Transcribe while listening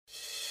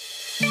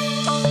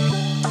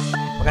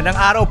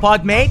Magandang araw,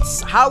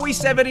 Podmates! Howie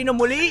Severino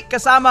muli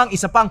kasama ang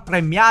isa pang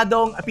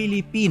premyadong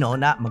Pilipino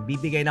na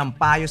magbibigay ng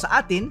payo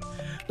sa atin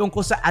tungkol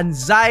sa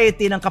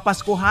anxiety ng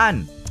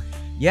Kapaskuhan.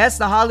 Yes,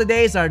 the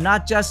holidays are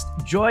not just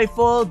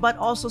joyful but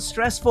also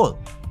stressful.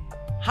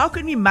 How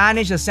can we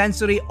manage a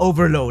sensory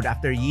overload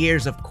after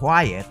years of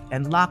quiet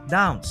and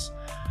lockdowns?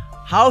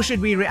 How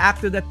should we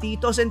react to the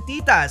titos and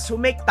titas who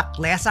make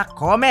taklesa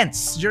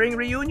comments during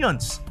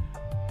reunions?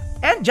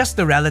 And just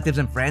the relatives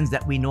and friends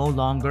that we no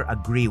longer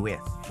agree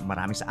with.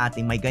 Marami sa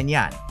ating may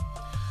ganyan.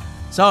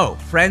 So,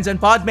 friends and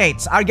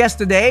podmates, our guest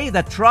today,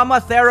 the trauma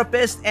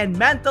therapist and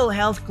mental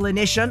health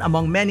clinician,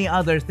 among many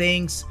other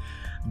things,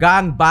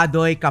 Gang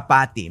Badoy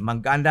Capati.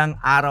 Magandang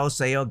araw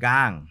sa iyo,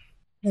 Gang.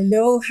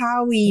 Hello,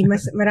 Howie.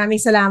 Maraming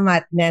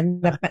salamat na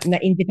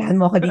imbitahan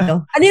mo ako dito.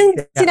 Ano yung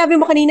sinabi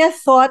mo kanina?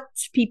 Thought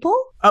people?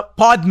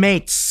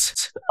 Podmates.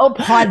 Oh,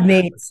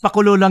 podmates.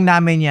 Pakulo lang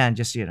namin yan,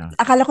 just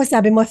Akala ko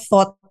sabi mo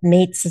thought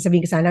mates.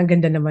 Sasabihin ko sana, ang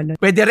ganda naman nun.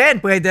 Pwede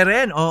rin.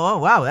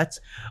 Oo, wow.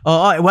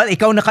 Well,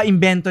 ikaw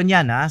naka-invento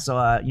niyan, ha?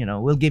 So,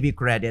 we'll give you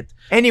credit.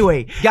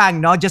 Anyway, Gang,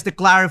 no, just to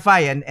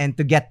clarify and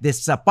to get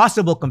this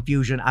possible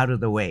confusion out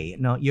of the way,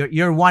 no,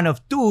 you're one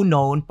of two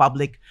known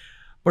public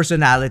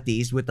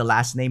personalities with the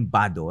last name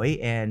Badoy,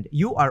 and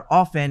you are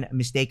often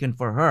mistaken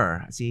for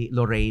her, si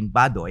Lorraine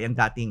Badoy, ang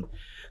dating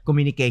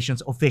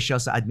communications official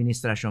sa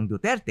Administrasyong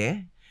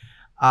Duterte.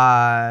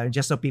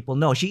 Just so people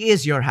know, she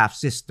is your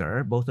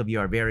half-sister. Both of you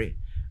are very,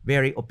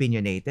 very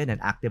opinionated and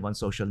active on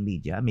social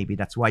media. Maybe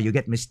that's why you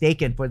get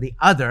mistaken for the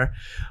other.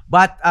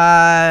 But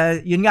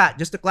yun nga,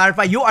 just to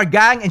clarify, you are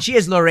Gang and she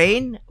is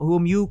Lorraine,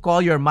 whom you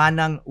call your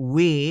manang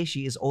we.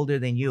 She is older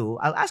than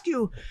you. I'll ask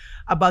you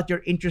about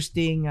your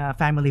interesting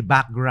family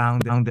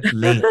background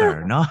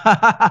later, no?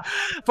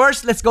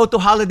 First, let's go to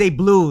holiday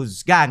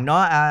blues, Gang, no?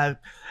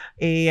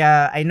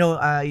 I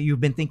know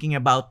you've been thinking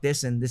about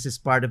this, and this is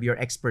part of your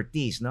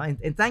expertise, no?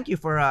 And thank you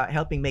for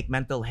helping make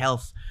mental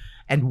health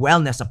and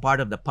wellness a part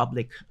of the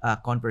public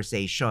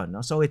conversation,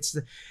 no? So it's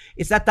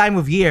that time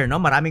of year, no?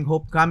 Maraming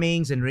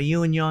homecomings and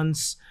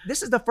reunions.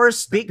 This is the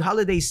first big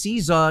holiday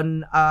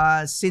season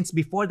since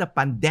before the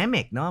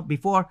pandemic, no?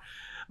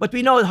 But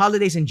we know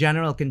holidays in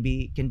general can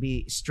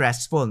be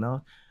stressful,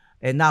 no?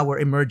 And now we're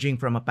emerging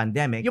from a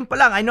pandemic. Yung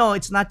palang, I know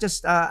it's not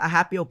just a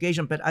happy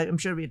occasion, but I'm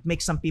sure it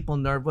makes some people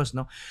nervous,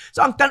 no?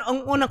 So ang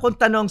unang kong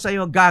tanong sa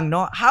iyo, Gang,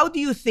 no? How do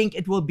you think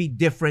it will be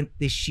different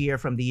this year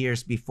from the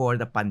years before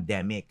the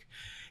pandemic?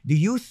 Do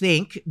you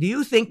think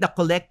the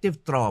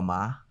collective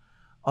trauma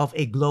of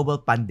a global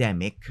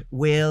pandemic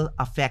will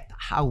affect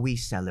how we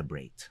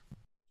celebrate?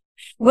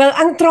 Well,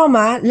 ang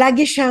trauma,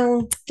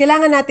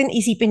 kailangan natin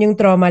isipin yung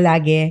trauma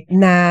lagi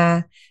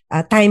na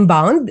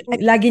time-bound.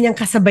 Lagi niyang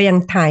kasabay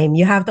ang time.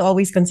 You have to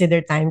always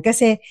consider time.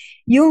 Kasi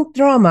yung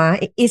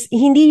trauma is,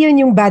 hindi yun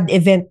yung bad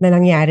event na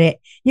nangyari.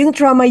 Yung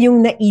trauma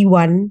yung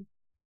naiwan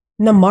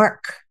na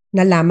mark,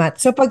 na lamat.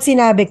 So pag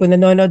sinabi ko,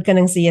 nanonood ka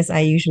ng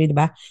CSI usually, di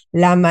ba?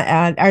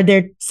 Are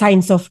there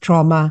signs of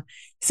trauma?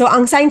 So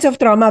ang signs of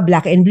trauma,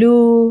 black and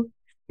blue,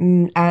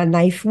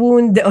 knife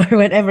wound, or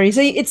whatever.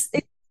 So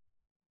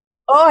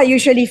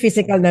usually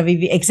physical na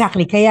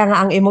exactly. Kaya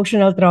nga ang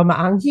emotional trauma,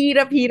 ang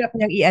hirap-hirap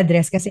niyang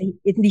i-address kasi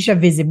hindi siya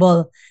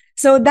visible.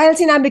 So dahil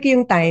sinabi ko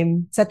yung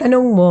time, sa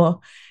tanong mo,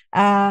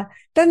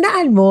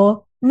 tandaan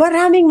mo,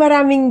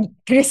 maraming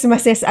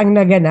Christmases ang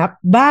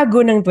naganap bago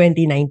ng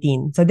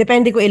 2019. So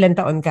depende ko ilang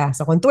taon ka.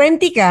 So kung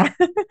 20 ka,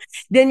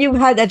 then you've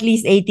had at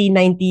least 18,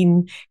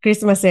 19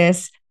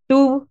 Christmases,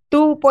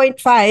 2.5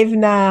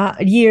 na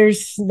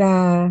years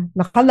na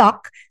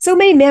nakalock. So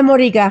may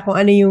memory ka kung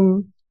ano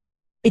yung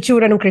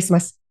itsura ng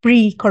Christmas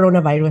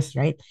pre-coronavirus,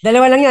 right?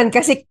 Dalawa lang yan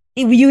kasi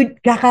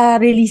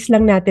kaka-release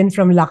lang natin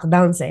from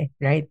lockdowns,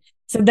 right?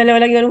 So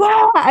dalawa lang yun,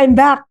 wow, I'm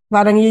back!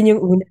 Parang yun yung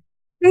una.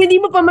 So,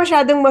 hindi mo pa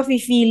masyadong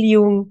mafe-feel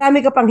yung,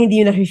 dami ka pang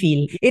hindi yung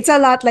nafe-feel. It's a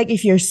lot like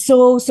if you're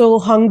so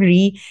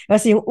hungry,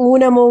 kasi yung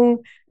una mong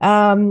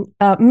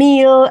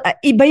meal,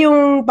 iba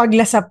yung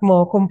paglasap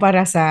mo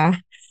kumpara sa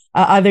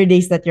other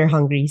days that you're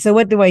hungry. So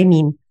what do I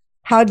mean?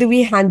 How do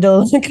we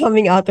handle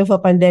coming out of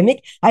a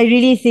pandemic? I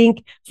really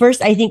think,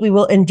 first, I think we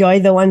will enjoy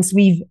the ones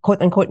we've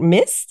quote-unquote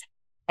missed.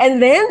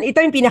 And then,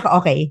 ito yung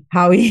pinaka-okay,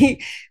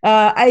 Howie.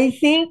 I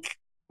think,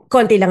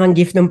 konti lang ang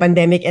gift ng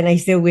pandemic and I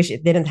still wish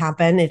it didn't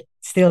happen. It's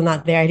still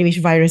not there. I wish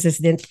viruses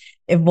didn't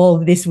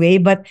evolve this way.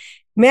 But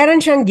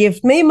meron siyang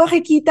gift. May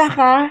makikita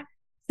ka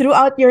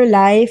throughout your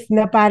life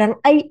na parang,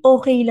 ay,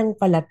 okay lang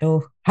pala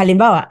to.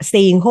 Halimbawa,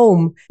 staying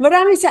home.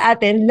 Marami sa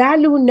atin,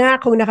 lalo na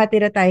kung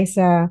nakatira tayo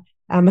sa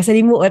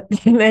masalimuot,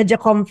 medyo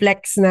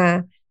complex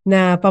na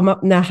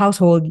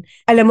household.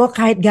 Alam mo,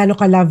 kahit gaano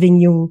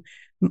ka-loving yung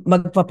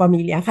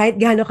magpapamilya,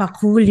 kahit gaano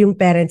ka-cool yung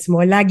parents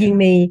mo, laging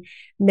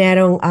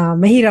merong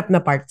mahirap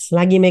na parts,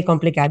 laging may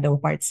komplikadong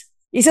parts.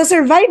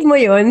 Isa-survive mo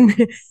yun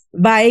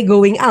by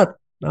going out.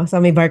 No? So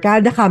may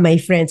barkada ka,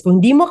 may friends. Kung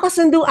di mo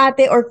kasundo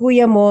ate or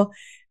kuya mo,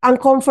 ang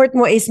comfort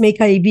mo is may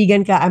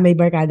kaibigan ka, may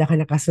barkada ka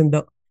na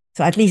kasundo.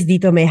 So at least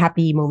dito may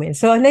happy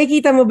moments. So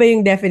nakikita mo ba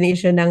yung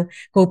definition ng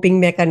coping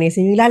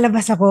mechanism? Yung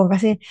lalabas ako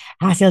kasi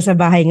hassle sa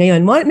bahay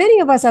ngayon.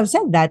 Many of us have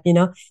said that, you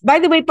know.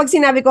 By the way, pag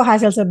sinabi ko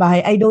hassle sa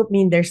bahay, I don't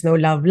mean there's no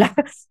love.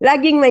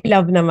 Laging may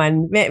love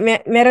naman.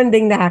 Meron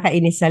ding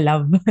nakakainis sa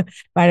love.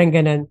 Parang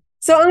ganun.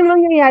 So ang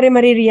mangyayari,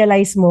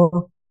 marirealize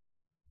mo,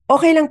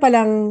 okay lang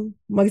palang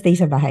magstay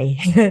sa bahay.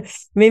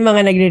 May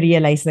mga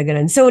nagre-realize na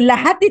ganun. So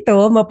lahat ito,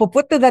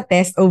 mapuput to the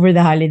test over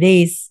the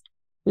holidays.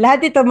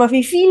 Lahat ito,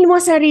 mafe-feel mo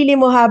sarili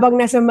mo habang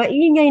nasa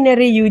maingay na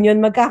reunion,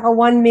 magkaka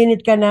 1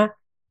 minute ka na,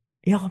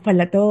 ayoko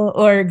pala to,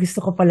 or gusto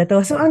ko pala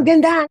to. So, ang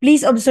ganda.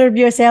 Please observe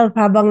yourself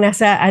habang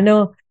nasa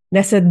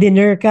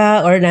dinner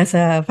ka or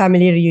nasa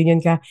family reunion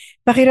ka.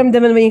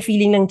 Pakiramdaman mo yung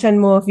feeling ng tiyan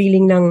mo,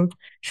 feeling ng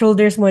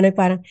shoulders mo, na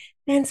parang,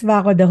 tense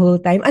ba ako the whole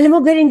time? Alam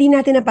mo, ganun, hindi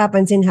natin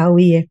napapansin,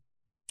 Howie, eh.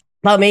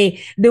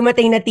 May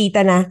dumating na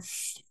tita na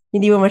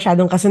hindi mo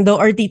masyadong kasundo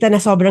or tita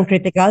na sobrang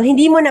critical,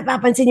 hindi mo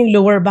napapansin yung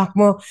lower back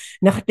mo,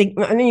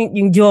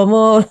 yung jaw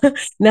mo,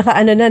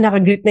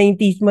 naka-grip na yung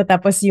teeth mo,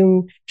 tapos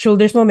yung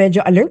shoulders mo medyo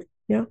alert.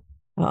 You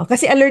know?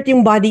 Kasi alert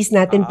yung bodies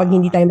natin pag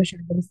hindi tayo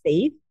masyadong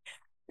safe.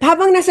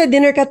 Habang nasa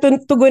dinner ka,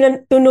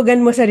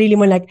 tunugan mo sarili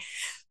mo like,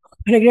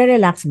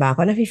 nagre-relax ba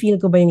ako? Nafe-feel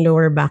ko ba yung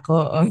lower back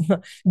ko?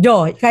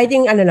 Jaw, kahit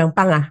yung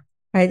panga.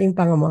 Kahit yung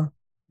panga mo.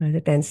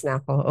 Tense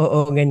na ako. Oo,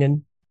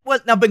 ganun. Well,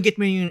 nabanggit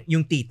mo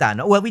yung tita,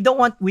 no? Well, we don't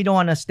want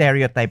to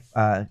stereotype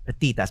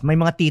titas. May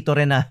mga tito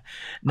rin na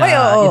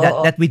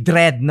that we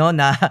dread, no,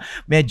 na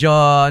medyo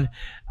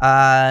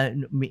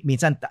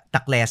minsan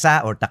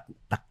taklesa or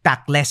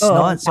tactless,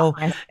 no? So,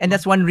 and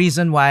that's one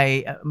reason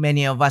why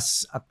many of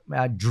us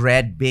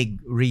dread big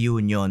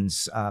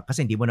reunions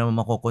kasi hindi mo naman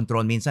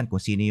makokontrol minsan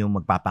kung sino yung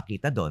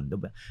magpapakita doon,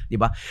 'di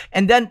ba?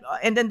 And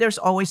then there's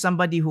always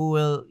somebody who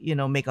will, you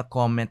know, make a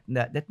comment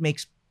that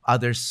makes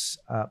others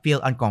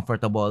feel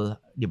uncomfortable,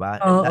 di ba?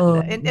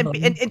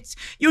 And it's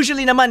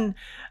usually naman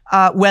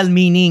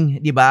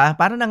well-meaning, di ba?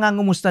 Parang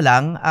nangangumusta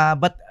lang,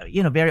 but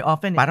you know, very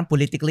often parang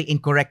politically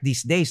incorrect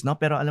these days, no?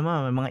 Pero alam mo,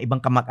 may mga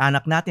ibang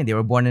kamag-anak natin, they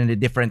were born in a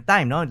different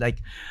time, no?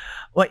 Like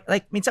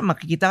minsan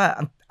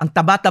makikita ang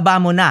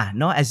taba-taba mo na,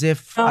 no? As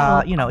if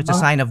you know, it's a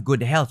sign of good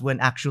health when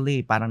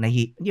actually parang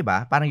di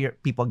ba? Parang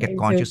people get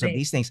conscious of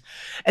these things.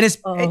 And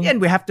and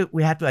we have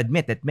to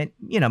admit that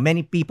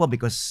many people,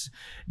 because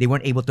they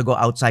weren't able to go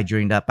outside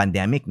during the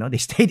pandemic, no? They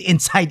stayed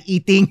inside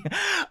eating,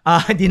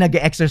 hindi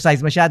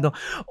nag-exercise masyado.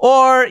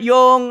 Or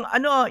yung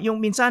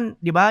minsan,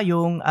 di ba,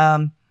 yung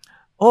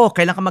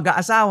kailan ka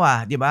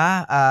mag-aasawa, di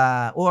ba?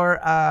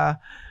 Or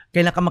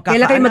kailan ka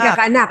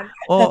magkakaanak?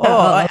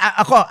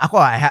 Ako,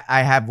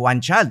 I have one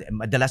child.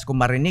 Madalas ko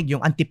marinig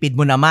yung antipid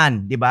mo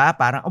naman, di ba?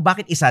 Parang,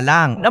 bakit isa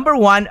lang? Number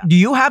one, do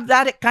you have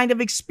that kind of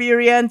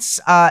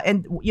experience?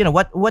 And you know,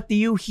 what do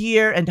you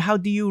hear and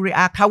how do you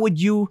react? How would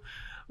you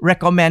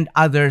recommend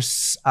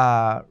others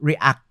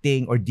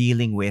reacting or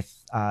dealing with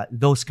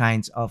those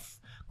kinds of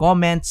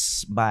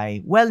comments by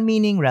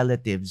well-meaning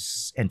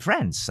relatives and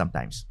friends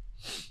sometimes?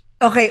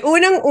 Okay,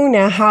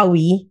 unang-una,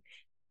 Howie,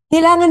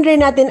 kailangan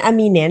rin natin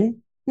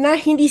aminin na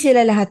hindi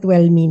sila lahat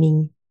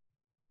well-meaning.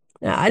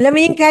 Alam mo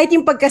yung kahit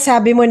yung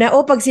pagkasabi mo na,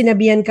 pag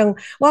sinabihan kang,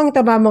 ang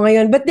taba mo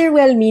ngayon, but they're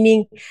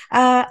well-meaning,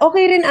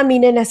 okay rin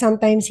aminin na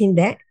sometimes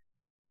hindi.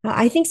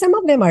 I think some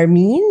of them are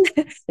mean.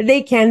 They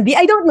can be.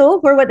 I don't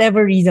know, for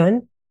whatever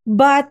reason.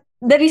 But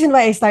the reason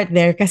why I start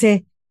there,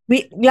 kasi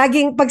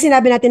laging pag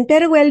sinabi natin,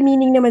 pero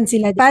well-meaning naman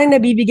sila, parang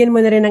nabibigyan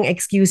mo na rin ng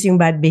excuse yung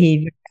bad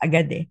behavior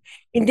agad eh.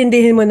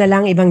 Intindihin mo na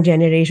lang ibang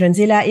generation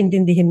sila,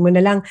 intindihin mo na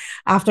lang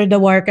after the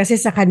war kasi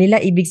sa kanila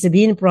ibig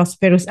sabihin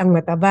prosperous ang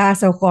mataba,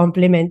 so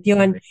compliment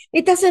yun.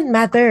 It doesn't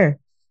matter.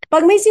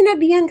 Pag may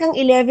sinabihan kang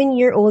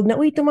 11-year-old na,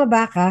 uy,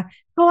 tumaba ka,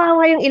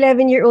 kawawa yung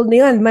 11-year-old na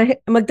yun.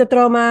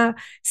 Magta-trauma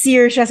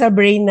sear siya sa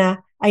brain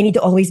na, I need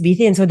to always be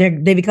thin. So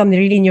they become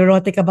really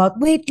neurotic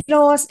about weight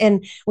loss,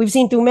 and we've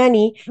seen too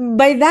many.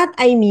 By that,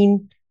 I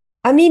mean,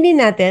 aminin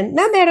natin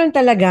na meron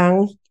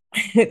talagang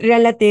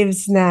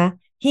relatives na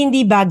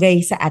hindi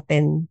bagay sa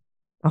atin.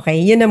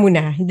 Okay, yun na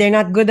muna. They're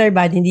not good or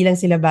bad, hindi lang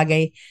sila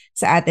bagay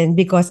sa atin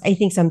because I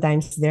think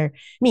sometimes they're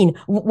mean.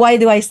 Why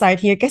do I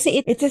start here? Kasi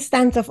it's a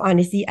stance of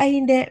honesty.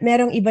 Ay, hindi,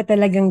 merong iba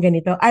talagang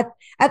ganito. At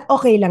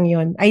okay lang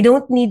yun.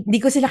 Di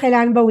ko sila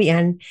kailangan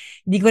bawian.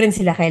 Di ko rin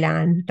sila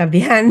kailangan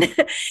tabihan.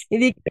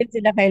 Hindi ko rin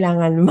sila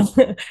kailangan,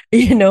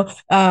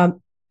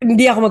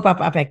 hindi ako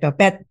magpapa-apekto.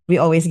 But we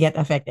always get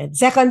affected.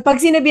 Second, pag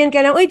sinabihan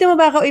ka ng, uy,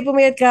 tumaba ka, uy,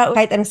 pumayat ka,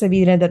 kahit anong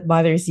sabihin na that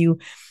bothers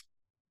you,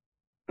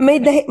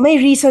 may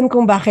reason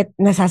kung bakit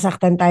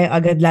nasasaktan tayo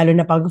agad, lalo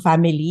na pag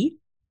family.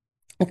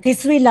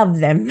 Because we love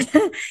them.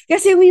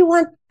 Kasi we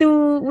want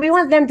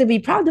them to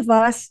be proud of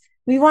us.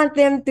 We want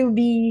them to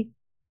be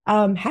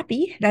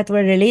happy that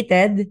we're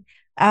related.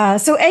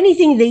 So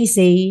anything they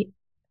say,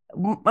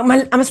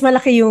 mas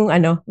malaki yung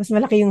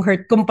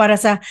hurt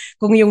kumpara sa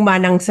kung yung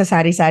manang sa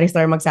sari-sari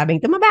store magsabing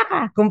tumaba ka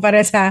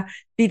kumpara sa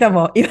tita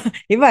mo.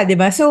 Iba, 'di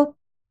ba? So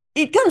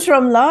it comes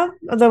from love,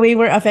 the way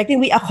we're affecting.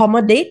 We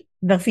accommodate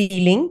the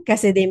feeling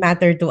kasi they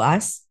matter to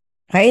us.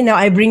 Okay, now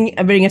I bring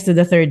us to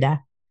the third.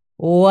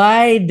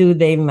 Why do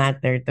they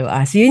matter to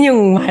us? Yun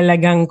yung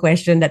mahalagang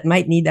question that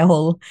might need a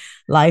whole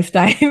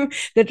lifetime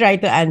to try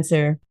to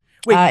answer.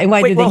 And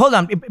why do Well, they? hold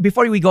on.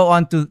 Before we go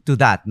on to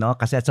that, no?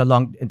 Kasi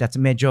that's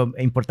medyo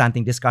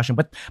importanting discussion.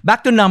 But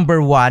back to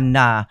number one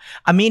na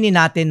aminin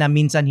natin na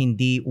minsan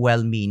hindi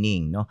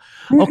well-meaning, no?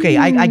 Okay,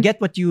 I get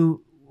what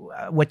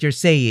you're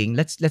saying.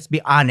 Let's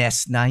be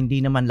honest na hindi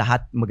naman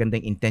lahat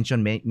magandang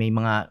intention. May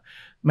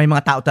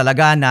mga tao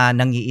talaga na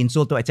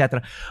nangiinsulto,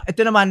 etc. Ito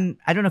naman,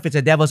 I don't know if it's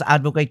a devil's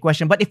advocate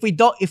question, but if we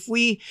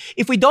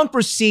don't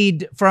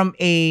proceed from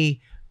a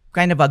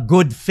kind of a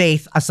good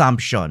faith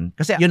assumption,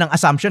 kasi yun ang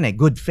assumption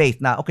good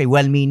faith na okay,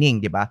 well-meaning,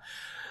 di ba?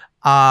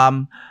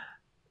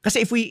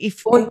 Kasi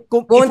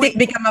Won't it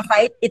become a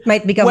fight? It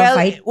might become a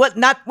fight.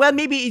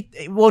 Maybe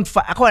it won't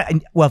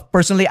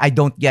personally, I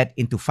don't get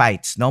into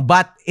fights, no,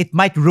 but it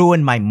might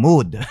ruin my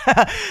mood.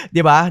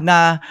 'Di ba?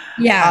 Na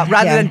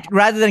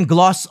rather than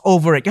gloss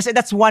over it. Kasi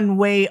that's one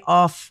way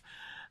of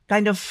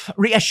kind of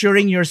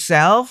reassuring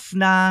yourself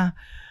na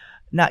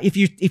if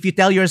you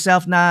tell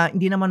yourself na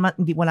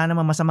wala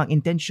naman masamang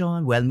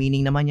intention,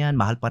 well-meaning naman yan,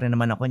 mahal pa rin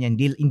naman ako niya,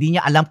 hindi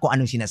niya alam kung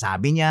anong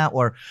sinasabi niya,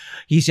 or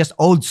he's just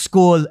old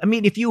school. I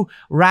mean, if you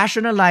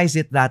rationalize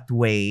it that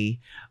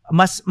way,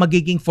 mas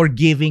magiging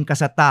forgiving ka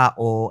sa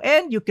tao,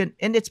 and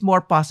it's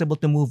more possible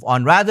to move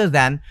on rather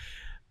than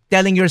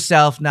telling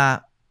yourself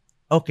na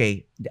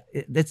okay,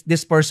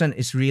 this person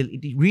is really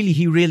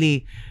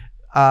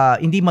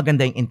hindi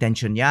maganda yung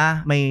intention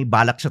niya, may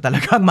balak siya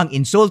talagang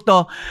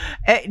mang-insulto.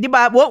 Di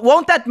ba?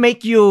 Won't that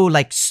make you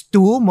like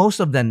stew most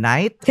of the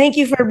night? Thank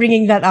you for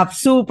bringing that up.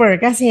 Super.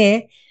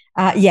 Kasi,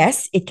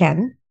 yes, it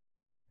can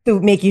to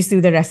make you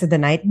stew the rest of the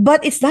night.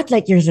 But it's not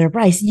like you're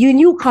surprised. You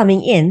knew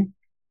coming in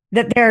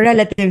that there are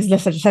relatives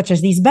such as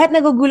these. Ba't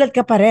nagugulat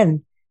ka pa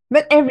rin?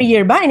 But every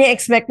year ba,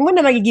 ini-expect mo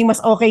na magiging mas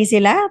okay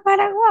sila?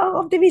 Parang,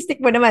 wow, optimistic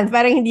mo naman.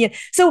 Parang hindi yan.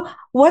 So,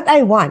 what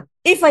I want,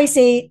 if I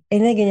say,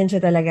 ganyan siya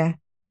talaga,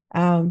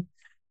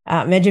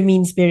 medyo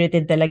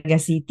mean-spirited talaga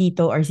si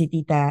Tito or si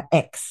Tita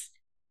X.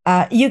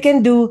 You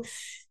can do,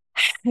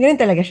 ganun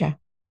talaga siya.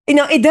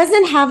 It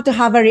doesn't have to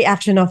have a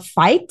reaction of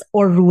fight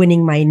or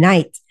ruining my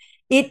night.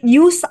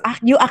 You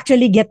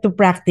actually get to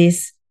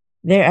practice,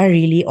 there are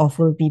really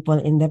awful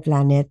people in the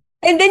planet.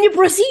 And then you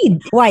proceed.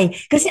 Why?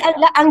 Kasi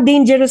ang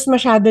dangerous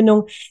masyado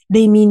nung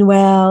they mean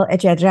well,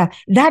 etc.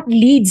 That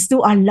leads to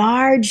a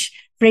large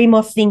frame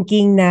of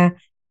thinking na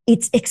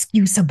it's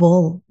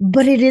excusable.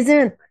 But it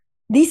isn't.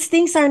 These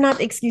things are not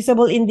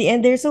excusable in the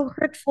end. They're so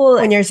hurtful.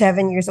 When you're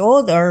 7 years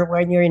old or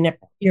when you're in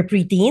your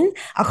preteen,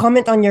 a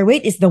comment on your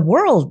weight is the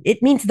world.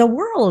 It means the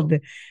world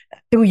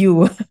to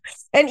you.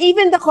 And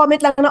even the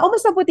comment lang na,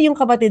 mas maputi yung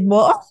kapatid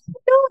mo. Oh,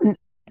 nun.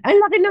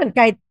 Ang laki nun.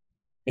 Kahit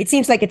it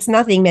seems like it's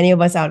nothing. Many of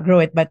us outgrow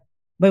it. But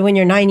when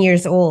you're 9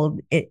 years old,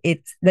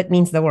 that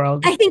means the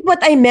world. I think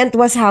what I meant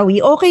was,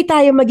 Howie, okay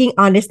tayo maging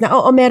honest na,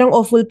 merong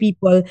awful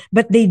people,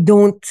 but they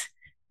don't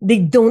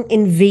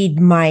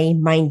invade my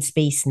mind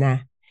space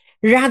na.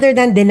 Rather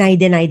than deny.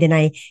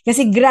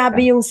 Kasi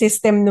grabe yung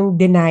system ng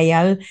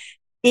denial.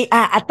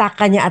 I-attack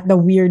ka niya at the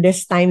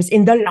weirdest times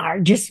in the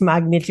largest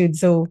magnitude.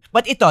 So,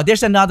 but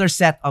there's another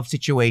set of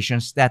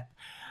situations that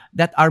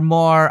are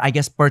more, I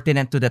guess,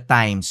 pertinent to the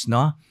times,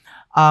 no?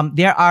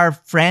 There are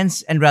friends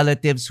and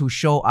relatives who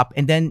show up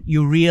and then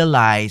you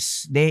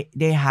realize they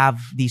have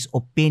these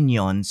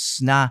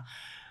opinions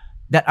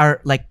that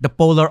are like the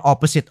polar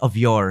opposite of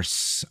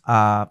yours.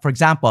 For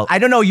example, I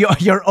don't know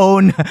your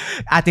own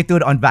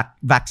attitude on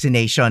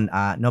vaccination,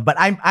 no, but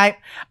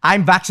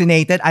I'm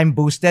vaccinated, I'm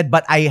boosted,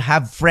 but I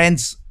have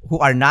friends who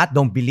are not,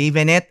 don't believe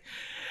in it,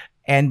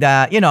 and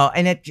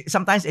and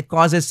sometimes it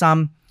causes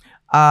some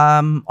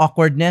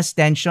awkwardness,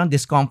 tension,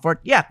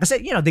 discomfort. Yeah, kasi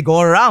they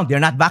go around,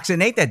 they're not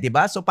vaccinated,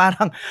 diba? So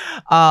parang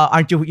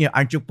aren't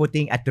you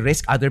putting at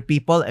risk other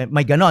people?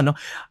 May ganon, no?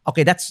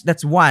 Okay, that's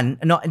one.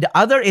 No, and the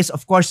other is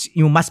of course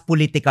yung mas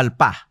political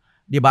pa.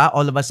 Diba?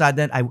 All of a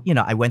sudden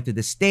I went to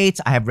the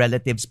States, I have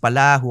relatives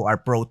pala who are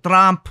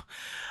pro-Trump.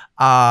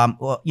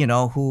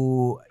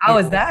 Who... How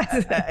was that?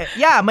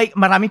 Yeah, may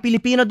maraming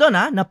Pilipino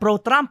doon na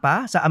pro-Trump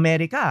sa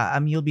Amerika.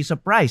 You'll be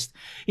surprised.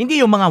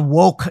 Hindi yung mga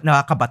woke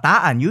na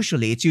kabataan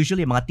it's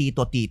usually mga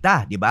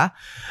tito-tita, di ba?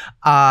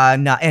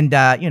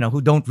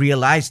 Who don't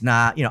realize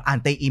na,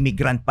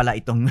 anti-immigrant pala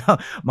itong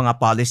mga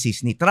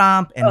policies ni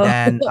Trump, and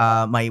then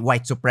may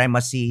white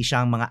supremacy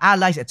siyang mga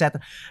allies,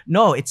 etc.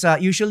 No, it's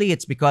usually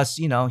it's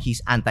because, he's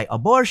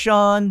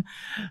anti-abortion,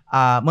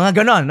 mga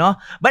ganon, no?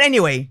 But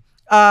anyway,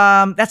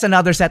 that's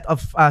another set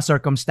of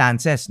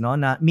circumstances, no?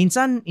 Na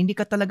minsan hindi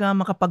ka talaga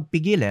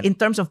makapagpigil. In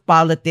terms of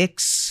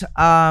politics,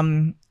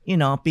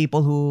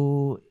 people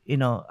who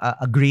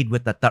agreed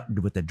with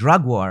the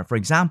drug war, for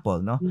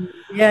example, no?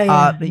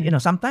 Yeah.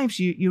 Sometimes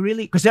you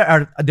really, because there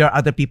are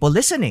other people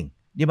listening,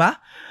 di ba?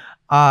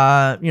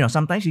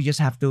 Sometimes you just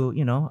have to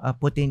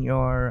put in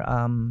your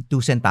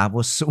 2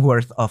 centavos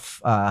worth of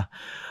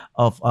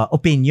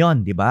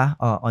opinion, di ba?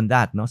 On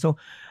that, no? So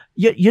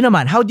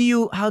naman, how do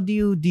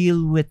you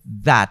deal with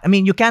that? I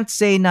mean, you can't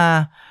say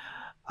na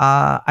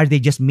are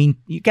they just mean?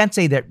 You can't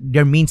say that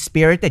they're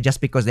mean-spirited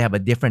just because they have a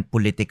different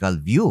political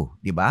view,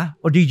 di ba?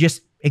 Or do you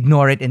just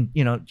ignore it and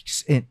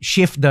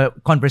shift the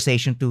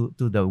conversation to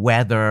the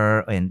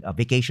weather and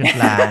vacation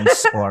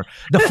plans or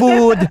the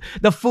food,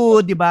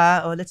 di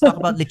ba? Or let's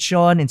talk about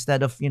lechon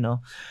instead of who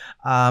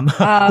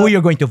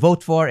you're going to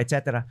vote for,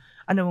 etc.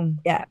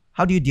 Yeah.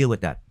 How do you deal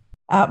with that?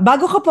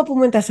 Bago ka pa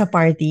pumunta sa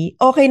party,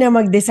 okay na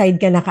mag-decide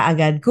ka na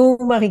kaagad kung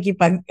mag-engage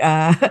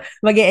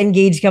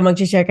ka,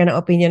 mag-share ka ng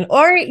opinion,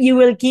 or you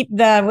will keep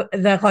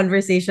the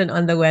conversation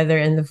on the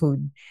weather and the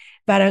food.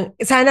 Parang,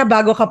 sana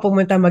bago ka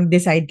pumunta,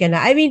 mag-decide ka na.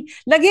 I mean,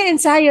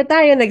 nag-ensayo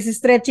tayo,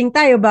 nag-stretching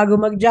tayo bago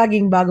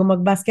mag-jogging, bago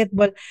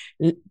mag-basketball.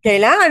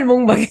 Kailangan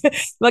mong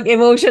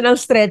mag-emotional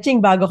stretching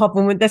bago ka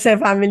pumunta sa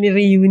family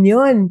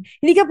reunion.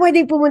 Hindi ka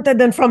pwedeng pumunta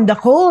doon from the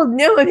cold.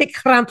 May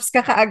cramps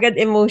ka kaagad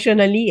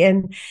emotionally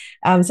and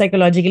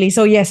psychologically.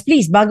 So yes,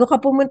 please, bago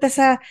ka pumunta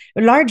sa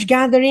large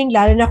gathering,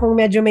 lalo na kung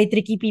medyo may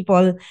tricky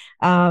people,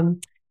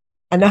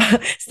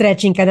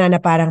 stretching ka na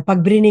parang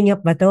pag-bringing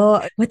up ba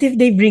to? What if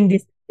they bring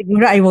this?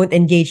 Siguro I won't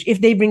engage.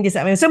 If they bring this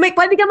up. So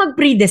pwede ka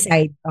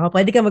mag-pre-decide.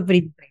 Pwede ka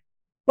mag-pre-decide.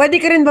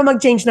 Pwede ka rin ba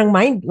mag-change ng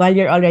mind while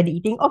you're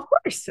already eating? Of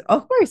course,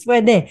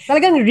 pwede.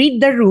 Talagang read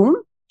the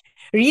room.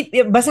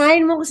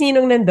 Basahin mo kung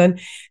sinong nandun.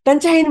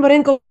 Tansyahin mo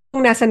rin kung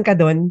nasan ka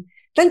doon.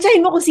 Tansyahin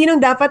mo kung sinong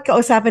dapat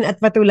kausapin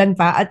at patulan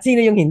pa at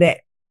sino yung hindi.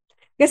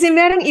 Kasi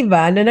merong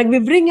iba na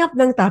nagbe-bring up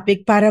ng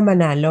topic para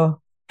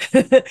manalo.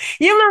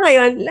 Yung mga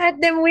yun, let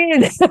them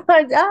win.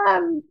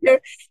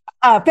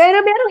 Pero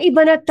merong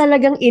iba na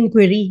talagang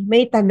inquiry,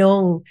 may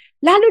tanong.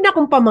 Lalo na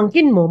kung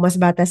pamangkin mo, mas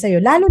bata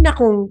sa'yo. Lalo na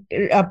kung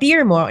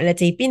peer mo,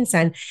 let's say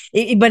pinsan,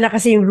 iba na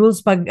kasi yung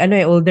rules pag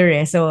older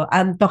eh. So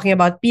I'm talking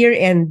about peer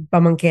and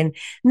pamangkin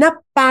na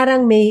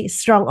parang may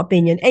strong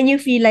opinion and you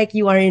feel like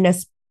you are in a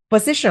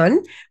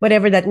position,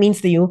 whatever that means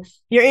to you,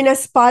 you're in a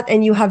spot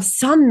and you have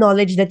some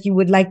knowledge that you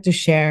would like to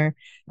share.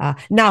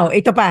 Now,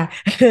 ito pa,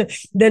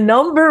 the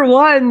number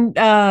one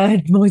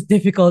most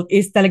difficult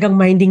is talagang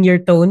minding your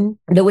tone,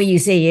 the way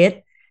you say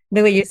it, the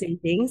way you say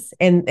things,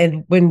 and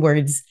when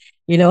words,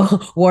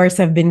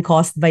 wars have been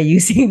caused by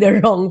using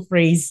the wrong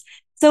phrase.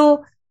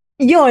 So,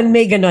 yon,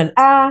 may ganon.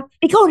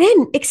 Ikaw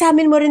rin,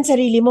 examine mo rin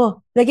sarili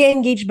mo.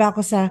 Nag-engage ba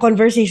ako sa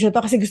conversation to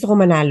kasi gusto ko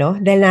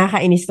manalo dahil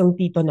nakakainis tong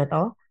tito na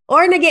to?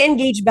 Or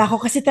nag-engage ba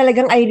ako kasi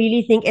talagang I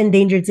really think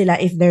endangered sila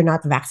if they're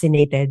not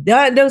vaccinated.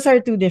 Those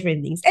are two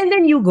different things. And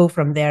then you go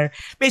from there.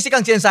 Basic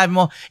ang sinasabi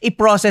mo,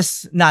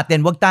 i-process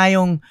natin. Wag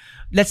tayong,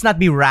 let's not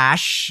be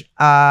rash.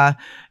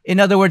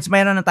 In other words,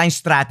 mayroon na tayong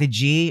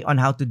strategy on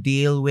how to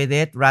deal with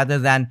it rather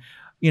than,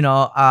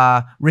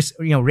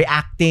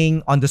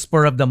 reacting on the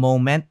spur of the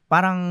moment.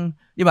 Parang,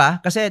 di ba?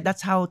 Kasi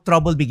that's how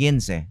trouble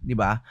begins di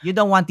ba? You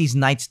don't want these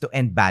nights to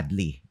end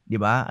badly.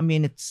 Diba? I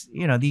mean, it's,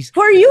 these...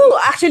 For you,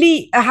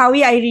 actually,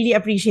 Howie, I really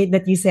appreciate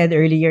that you said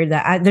earlier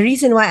that the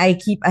reason why I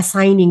keep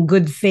assigning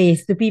good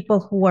faith to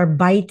people who are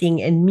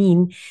biting and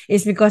mean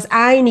is because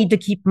I need to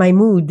keep my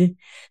mood.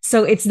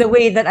 So it's the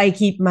way that I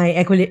keep my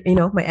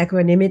my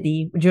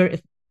equanimity,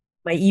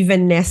 my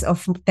evenness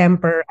of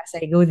temper as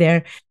I go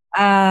there.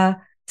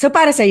 So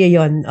para sa'yo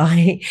yun.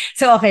 Okay.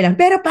 So okay lang.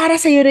 Pero para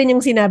sa'yo rin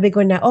yung sinabi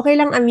ko na okay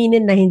lang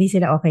aminin na hindi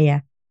sila okay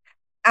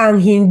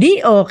Ang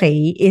hindi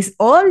okay is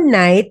all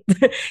night,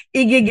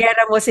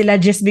 igigera mo sila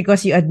just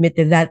because you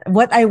admitted that.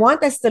 What I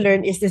want us to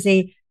learn is to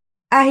say,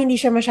 hindi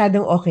siya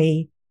masyadong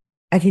okay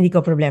at hindi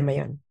ko problema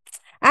yon.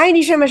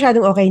 Hindi siya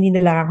masyadong okay, hindi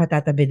na lang ako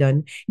tatabi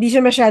doon. Hindi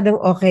siya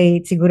masyadong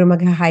okay, siguro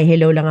mag-hi,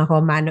 hello lang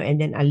ako, mano, and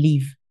then I'll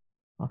leave.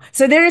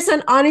 So there is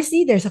an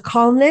honesty, there's a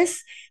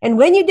calmness, and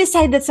when you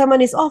decide that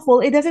someone is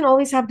awful, it doesn't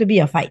always have to be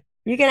a fight.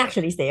 You can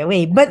actually stay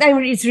away. But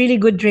it's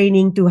really good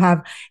training to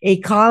have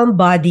a calm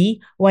body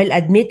while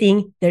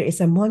admitting there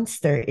is a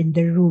monster in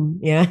the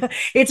room. Yeah.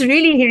 It's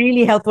really,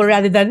 really helpful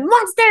rather than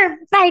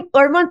monster fight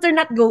or monster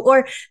not go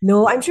or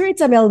no, I'm sure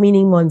it's a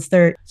well-meaning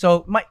monster.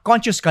 So,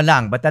 conscious ka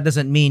lang but that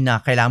doesn't mean na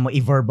kailangan mo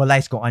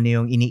i-verbalize kung ano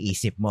yung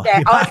iniisip mo.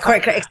 Yeah, diba?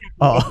 Correct.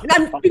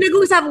 Exactly.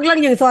 Pinag-uusapan ko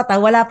lang yung thought,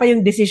 wala pa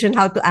yung decision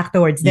how to act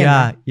towards them.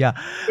 Yeah.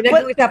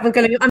 Pinag-uusapan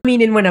ka lang yung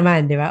aminin mo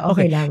naman, di ba?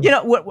 Okay lang.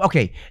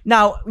 Okay.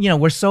 Now,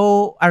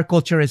 our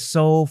culture is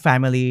so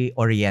family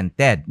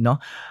oriented, no?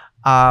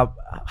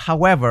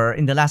 However,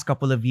 in the last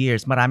couple of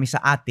years, marami sa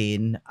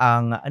atin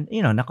ang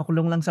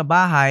nakakulong lang sa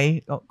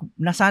bahay.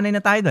 Nasanay na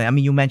tayo doon. I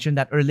mean, you mentioned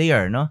that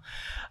earlier, no?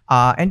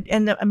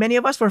 And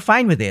many of us were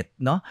fine with it,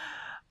 no?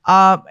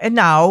 And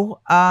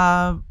now,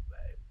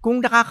 kung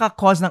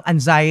nakaka-cause ng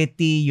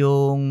anxiety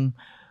yung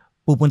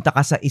pupunta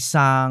ka sa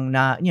isang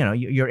na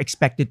you're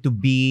expected to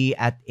be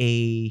at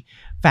a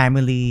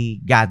family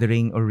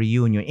gathering or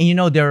reunion, and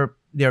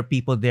there are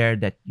people there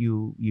that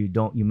you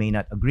may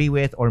not agree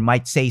with or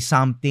might say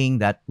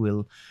something that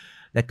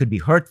could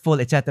be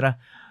hurtful, etc.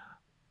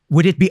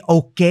 Would it be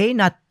okay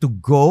not to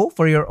go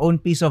for your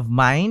own peace of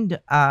mind?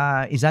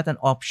 Is that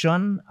an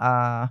option?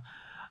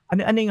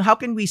 How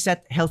can we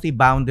set healthy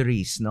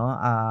boundaries,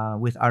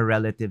 with our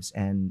relatives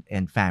and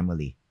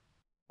family?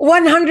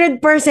 100%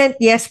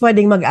 yes,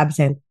 pwedeng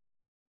mag-absent.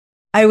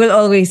 I will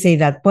always say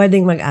that,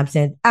 pwedeng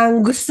mag-absent.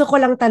 Ang gusto ko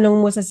lang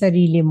tanong mo sa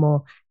sarili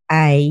mo,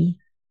 ay,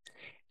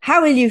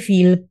 how will you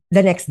feel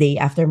the next day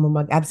after mo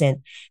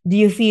mag-absent? Do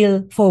you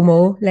feel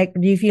FOMO? Like,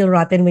 do you feel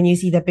rotten when you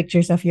see the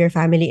pictures of your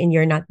family and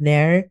you're not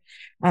there?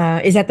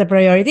 Is that the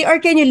priority? Or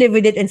can you live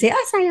with it and say,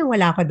 sayang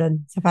wala ako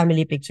doon sa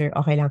family picture.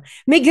 Okay lang.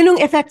 May ganung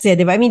effects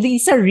di ba? I mean,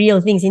 these are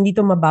real things. Hindi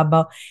to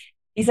mababaw.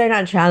 These are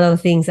not shallow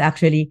things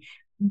actually.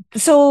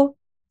 So,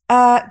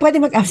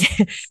 pwede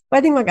mag-absent.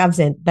 Pwede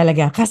mag-absent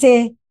talaga.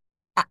 Kasi,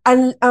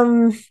 ang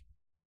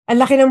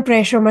laki ng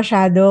pressure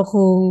masyado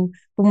kung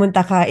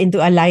pumunta ka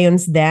into a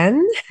lion's den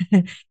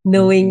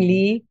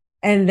knowingly.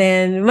 And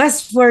then,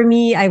 mas for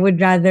me, I would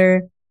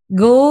rather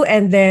go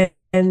and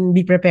then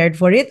be prepared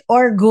for it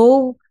or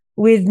go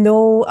with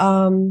no,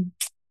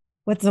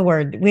 what's the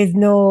word? With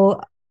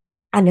no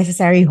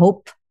unnecessary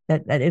hope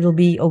that it'll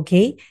be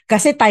okay.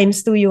 Kasi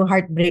times two yung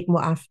heartbreak mo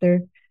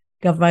after.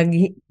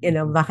 Kapag,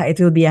 baka it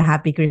will be a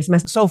happy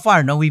Christmas. So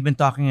far, no, we've been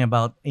talking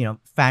about,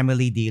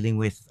 family dealing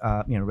with,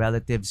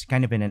 relatives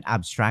kind of in an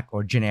abstract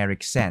or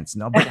generic sense,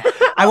 no? But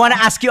I want to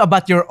ask you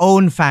about your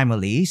own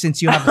family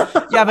since you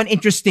have an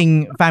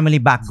interesting family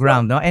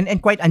background, no?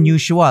 And quite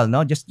unusual,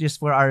 no? Just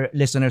for our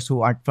listeners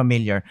who aren't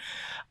familiar.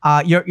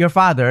 Your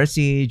father,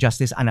 si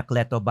Justice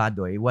Anacleto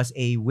Badoy, was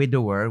a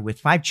widower with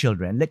 5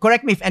 children.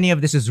 Correct me if any of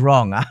this is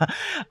wrong.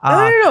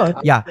 No.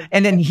 Yeah,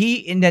 and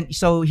then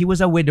so he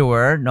was a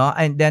widower, no,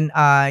 and then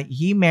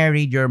he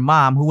married your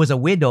mom, who was a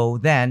widow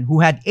then,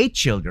 who had 8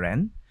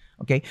 children.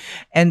 Okay,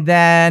 and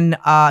then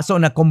so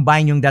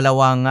na-combine yung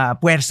dalawang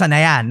puwersa na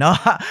yan, no?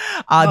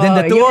 Then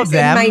the two of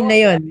them, mine na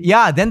yun.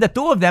 yeah, then the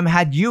two of them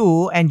had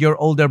you and your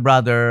older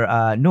brother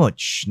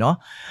Nuch, no?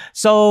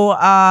 So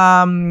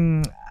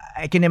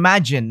I can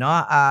imagine, no?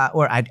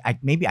 Or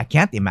maybe I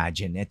can't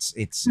imagine.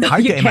 It's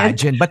hard to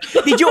imagine. But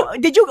did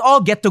you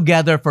all get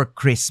together for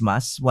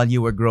Christmas while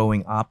you were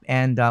growing up?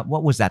 And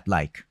what was that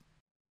like?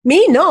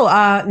 Me? No.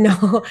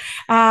 No.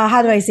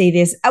 How do I say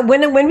this?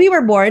 When we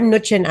were born,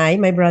 Nuch and I,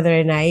 my brother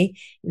and I,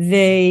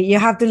 you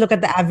have to look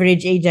at the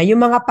average age. Yung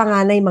mga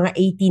panganay, mga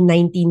 18,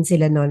 19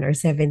 sila noon or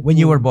 17. When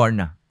you were born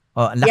na?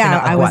 Oh, laki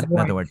ng I was agwat, born.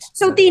 in other words.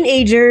 So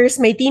teenagers,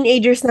 may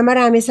teenagers na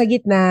marami sa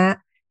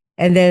gitna.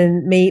 And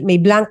then may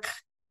blank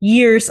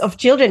years of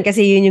children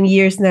kasi yun yung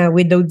years na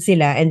widowed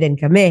sila and then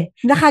kami.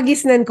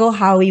 Nakagisnan ko,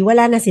 Howie,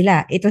 wala na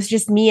sila. It was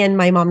just me and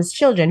my mom's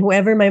children.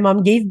 Whoever my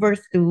mom gave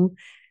birth to,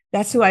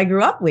 that's who I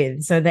grew up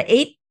with. So the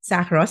 8,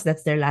 Sacros,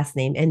 that's their last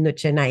name, and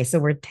Nuch and I. So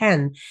we're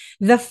 10.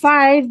 The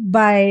 5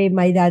 by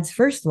my dad's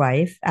first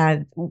wife,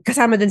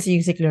 kasama dun si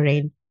Yusik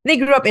Lorraine, they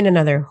grew up in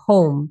another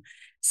home.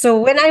 So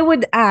when I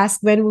would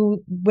ask,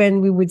 when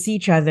we would see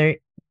each other,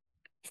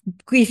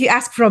 if you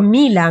ask from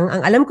me lang,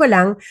 ang alam ko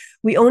lang,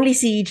 we only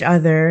see each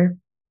other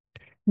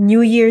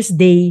New Year's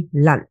Day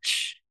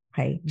lunch.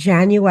 Okay,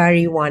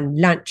 January 1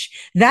 lunch.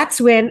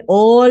 That's when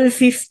all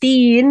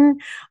 15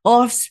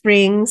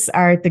 offsprings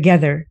are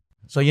together.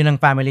 So yun ang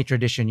family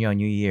tradition yun,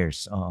 New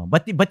Year's.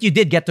 But you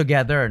did get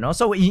together, no?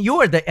 So you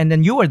were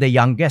the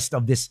youngest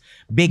of this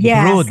big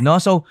brood, no?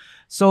 So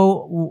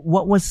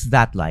what was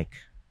that like?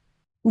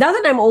 Now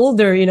that I'm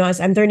older,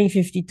 as I'm turning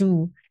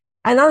 52,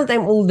 and now that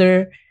I'm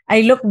older,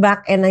 I look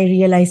back and I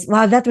realize,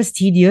 wow, that was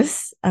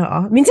tedious.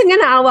 Minsan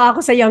nga naawa ako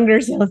sa younger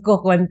self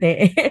ko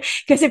konti.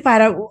 Kasi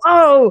parang,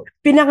 wow,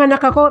 pinanganak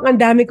ako, ang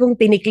dami kong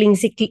tinikling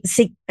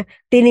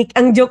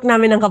ang joke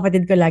namin ng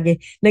kapatid ko lagi,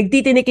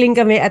 nagtitinikling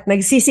kami at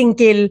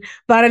nagsisingkil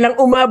para lang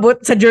umabot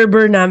sa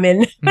gerber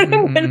namin.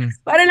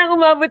 Para lang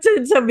umabot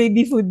sa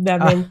baby food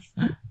namin.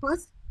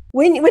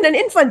 When an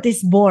infant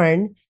is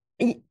born,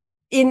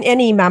 in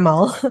any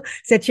mammal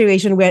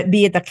situation,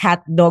 be it a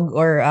cat, dog,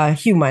 or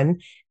human,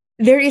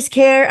 there is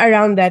care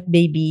around that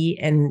baby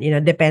and,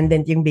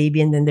 dependent yung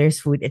baby and then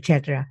there's food,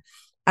 etc.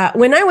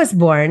 When I was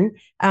born,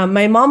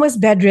 my mom was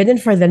bedridden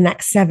for the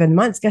next 7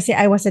 months kasi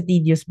I was a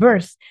tedious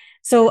birth.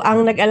 So,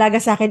 ang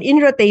nag-alaga sa akin in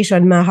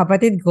rotation, mga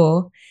kapatid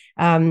ko,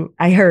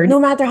 I heard,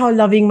 no matter how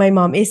loving my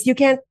mom is, you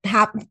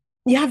have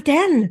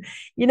 10,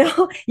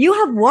 you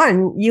have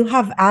 1, you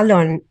have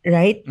Alon,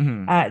 right?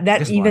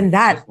 Mm-hmm. Even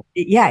that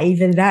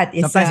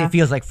is... Sometimes it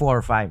feels like 4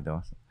 or 5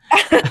 though.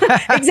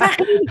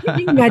 Exactly.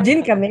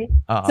 Imagine kami.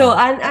 So,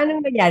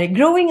 anong nangyari?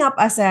 Growing up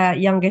as a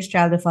youngest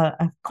child of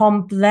a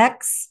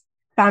complex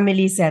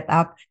family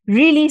setup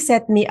really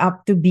set me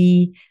up to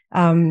be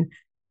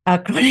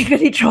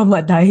chronically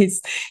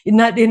traumatized.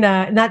 Not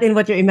in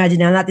what you're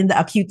imagining, not in the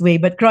acute way,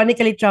 but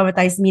chronically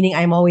traumatized, meaning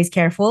I'm always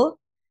careful.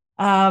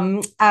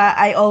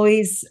 I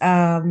always,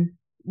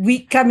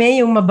 kami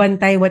yung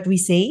mabantay what we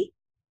say.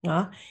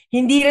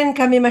 Hindi rin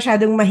kami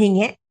masyadong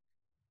mahingi.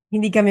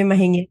 Hindi kami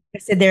mahingi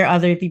kasi there are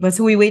other people.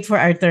 So we wait for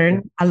our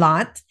turn a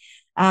lot,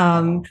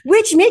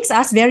 which makes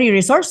us very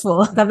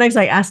resourceful. Sometimes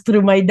I ask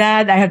through my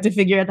dad. I have to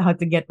figure out how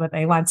to get what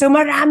I want. So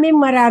maraming,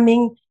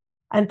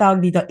 ang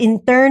tawag dito,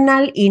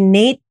 internal,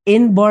 innate,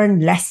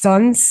 inborn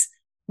lessons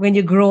when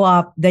you grow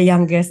up the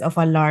youngest of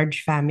a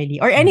large family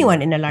or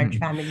anyone in a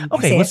large family.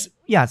 Okay,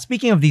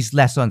 speaking of these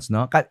lessons,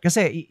 no,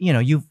 kasi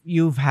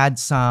you've had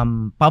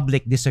some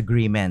public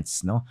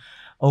disagreements, no,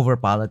 over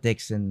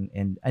politics and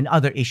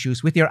other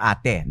issues with your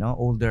ate, no,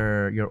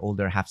 your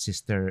older half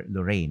sister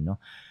Lorraine, no.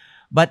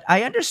 But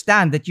I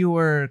understand that you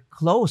were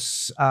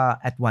close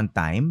at one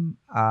time.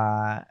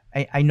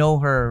 I know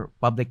her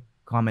public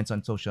comments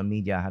on social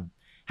media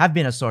have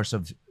been a source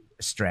of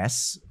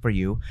stress for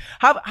you.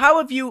 How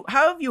have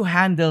you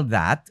handled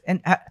that?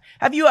 And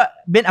have you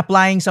been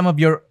applying some of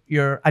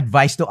your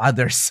advice to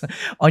others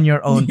on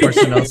your own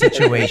personal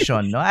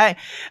situation? No,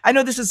 I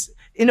know this is,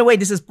 in a way,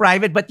 this is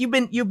private, but you've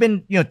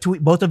been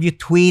both of you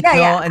tweet, Yeah,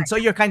 yeah. and so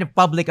you're kind of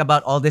public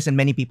about all this, and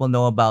many people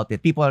know about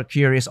it. People are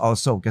curious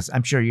also because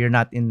I'm sure you're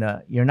not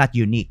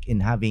unique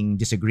in having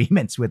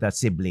disagreements with a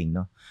sibling,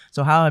 no.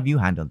 So how have you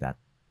handled that?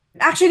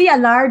 Actually, a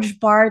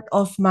large part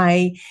of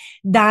my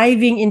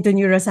diving into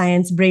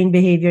neuroscience, brain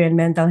behavior, and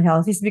mental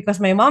health is because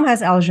my mom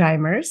has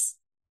Alzheimer's.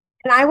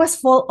 And I was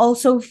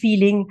also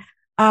feeling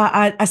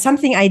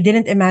something I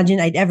didn't imagine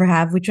I'd ever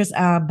have, which was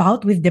a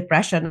bout with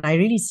depression. I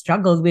really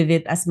struggled with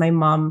it as my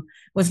mom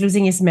was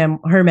losing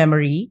her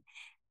memory.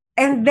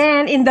 And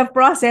then in the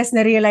process,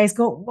 na-realize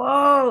ko,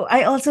 whoa,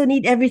 I also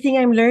need everything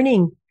I'm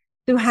learning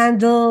to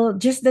handle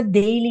just the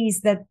dailies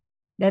that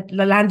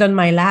land on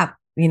my lap.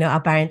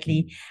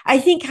 Apparently. I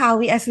think,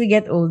 Howie, as we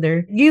get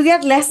older, you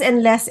get less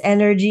and less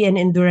energy and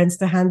endurance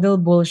to handle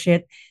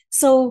bullshit.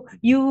 So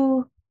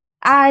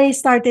I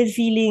started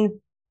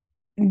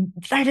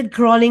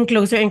crawling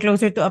closer and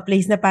closer to a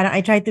place na parang I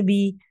try to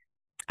be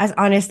as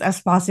honest as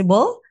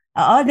possible.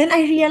 Then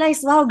I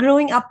realized, wow,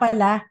 growing up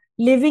pala,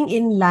 living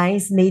in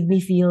lies made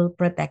me feel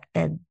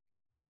protected.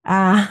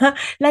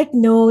 Like,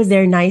 no,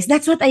 they're nice.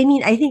 That's what I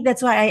mean. I think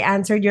that's why I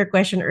answered your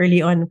question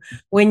early on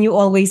when you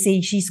always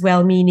say she's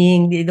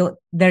well-meaning, the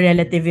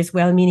relative is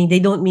well-meaning, they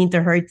don't mean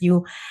to hurt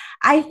you.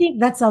 I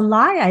think that's a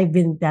lie I've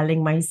been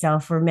telling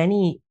myself for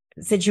many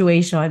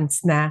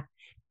situations na,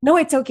 no,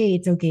 it's okay,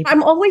 it's okay.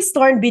 I'm always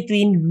torn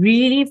between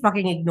really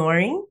fucking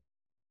ignoring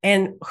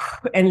and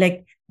and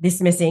like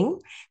dismissing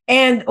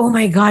and oh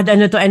my god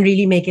ano to and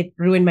really make it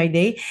ruin my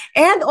day,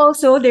 and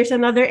also there's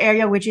another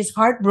area which is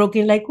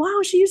heartbroken, like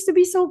wow, she used to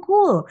be so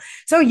cool.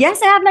 So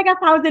yes, I have like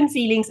 1,000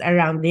 feelings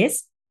around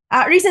this.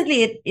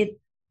 Recently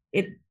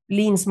it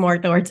leans more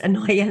towards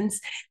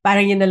annoyance,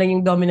 parang yun na lang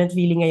yung dominant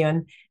feeling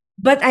ngayon.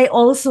 But I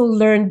also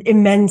learned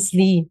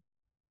immensely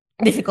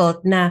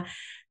difficult na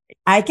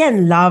I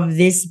can love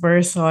this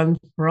person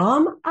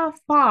from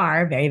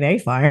afar, very, very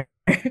far.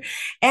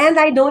 And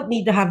I don't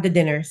need to have the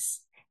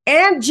dinners.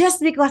 And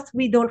just because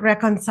we don't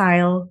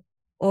reconcile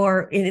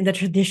or in the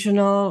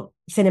traditional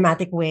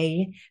cinematic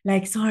way,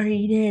 like,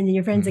 sorry, then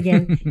you're friends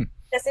again,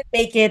 doesn't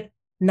make it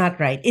not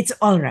right. It's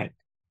all right.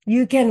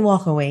 You can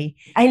walk away.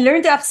 I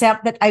learned to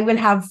accept that I will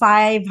have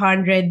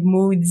 500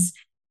 moods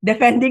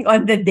depending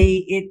on the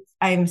day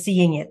I'm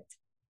seeing it.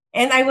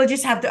 And I will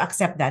just have to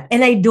accept that.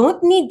 And I don't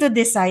need to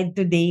decide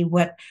today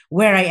where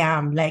I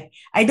am. Like,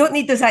 I don't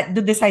need to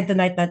decide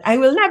tonight that I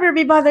will never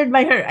be bothered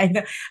by her.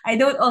 I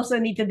don't also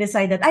need to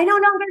decide that I no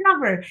longer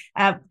love her.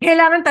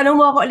 Kailangan tanong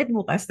mo ako ulit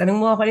bukas.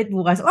 Tanong mo ako ulit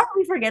bukas. Or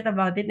we forget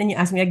about it and you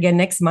ask me again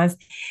next month.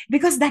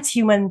 Because that's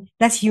human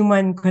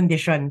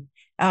condition.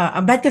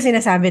 Ba't ko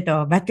sinasabi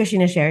to? Ba't ko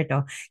sinashare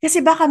to?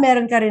 Kasi baka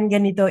meron ka rin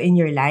ganito in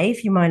your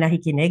life, yung mga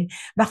nakikinig.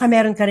 Baka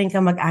meron ka rin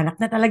kang mag-anak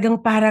na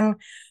talagang parang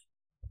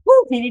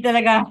hindi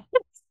talaga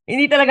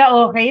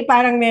okay.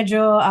 Parang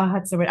medyo,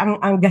 what's the word?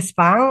 Ang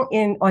gaspang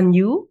on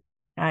you.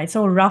 It's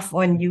so rough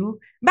on you.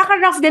 Baka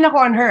rough din ako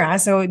on her,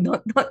 so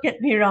don't get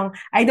me wrong.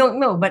 I don't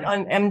know, but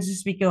I'm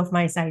just speaking of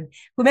my side.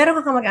 Kung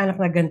meron ka kamag-anak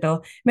na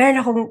ganito,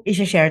 meron akong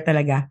i-share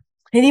talaga.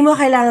 Hindi mo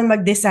kailangan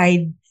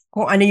mag-decide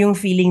kung ano yung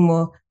feeling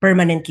mo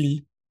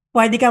permanently.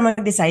 Pwede ka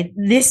mag-decide,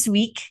 this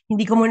week,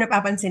 hindi ko muna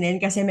papansinin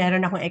kasi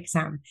meron akong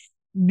exam.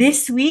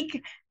 This week,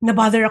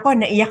 nabother ako,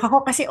 naiyak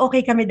ako kasi okay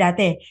kami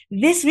dati.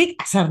 This week,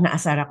 asar na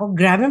asar ako.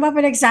 Grabe ba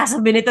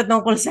pinagsasabi nito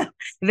tungkol sa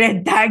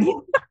red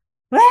tagging?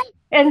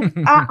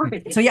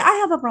 So yeah, I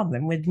have a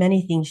problem with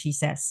many things she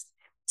says.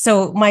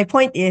 So my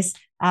point is,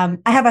 I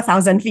have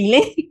 1,000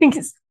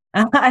 feelings.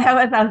 I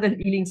have 1,000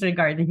 feelings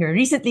regarding her.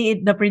 Recently,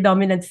 the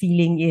predominant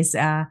feeling is,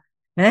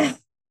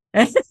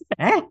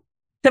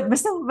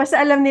 basta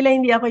alam nila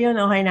hindi ako yun,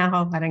 okay na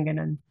ako, parang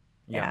ganun.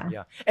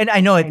 Yeah. And I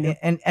know it,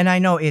 and I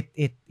know it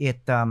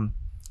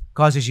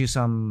causes you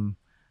some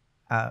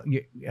a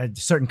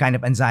certain kind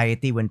of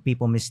anxiety when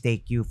people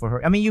mistake you for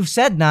her. I mean, you've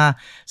said na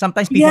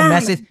sometimes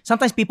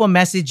people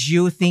message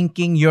you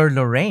thinking you're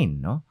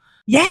Lorraine, no?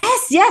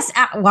 Yes.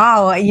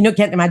 Wow,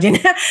 can't imagine.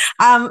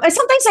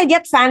 Sometimes I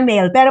get fan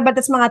mail, but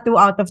that's mga 2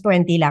 out of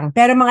 20 lang.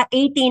 Pero mga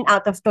 18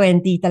 out of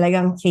 20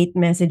 talagang hate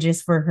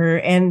messages for her.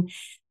 And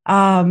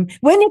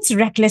when it's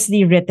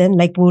recklessly written,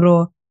 like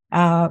puro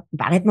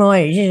bakit mo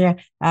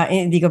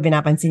hindi ko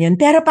pinapansin yun.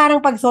 Pero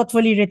parang pag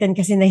thoughtfully written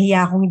kasi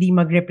nahiya akong hindi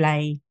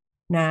mag-reply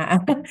na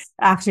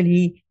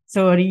actually,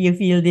 sorry you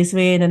feel this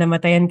way, na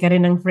namatayan ka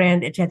rin ng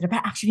friend, etc.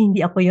 Pero actually,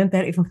 hindi ako yun,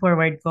 pero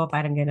i-forward ko,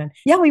 parang ganun.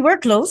 Yeah, we were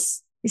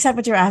close. Is that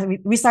what you're asking?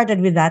 We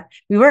started with that.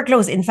 We were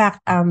close. In fact,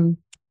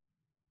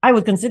 I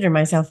would consider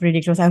myself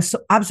really close. I was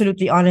so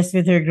absolutely honest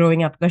with her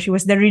growing up because she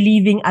was the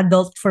relieving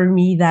adult for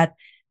me that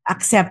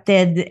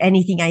accepted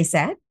anything I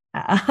said.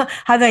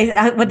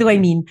 what do I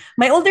mean?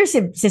 My older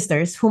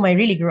sisters, whom I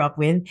really grew up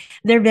with,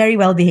 they're very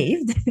well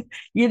behaved.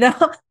 you know,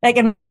 like,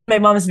 and my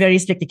mom is very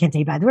strict. You can't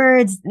say bad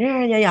words.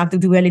 Yeah, yeah, you have to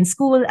do well in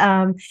school.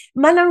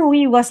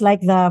 Manangwi was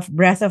like the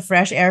breath of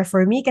fresh air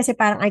for me kasi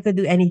parang I could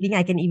do anything.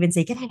 I can even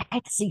say, can I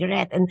light a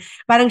cigarette? And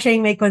parang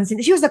sharing my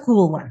consent. She was the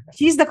cool one.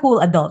 She's the cool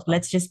adult.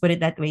 Let's just put it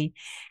that way.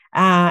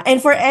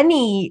 And for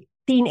any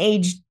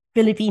teenage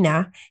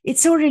Filipina,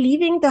 it's so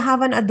relieving to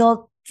have an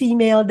adult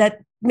female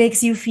that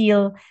makes you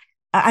feel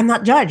I'm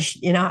not judged.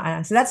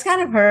 So that's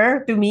kind of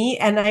her to me.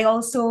 And I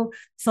also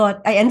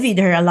thought I envied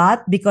her a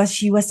lot because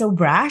she was so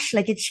brash.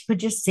 Like she could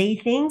just say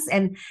things.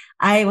 And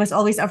I was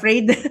always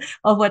afraid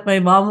of what my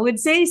mom would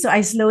say. So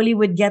I slowly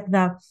would get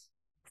the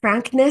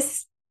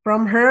frankness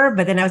from her.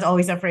 But then I was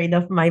always afraid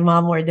of my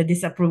mom or the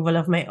disapproval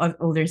of my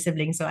older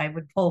siblings. So I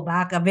would pull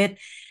back a bit.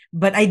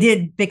 But I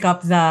did pick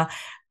up the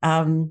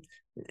um,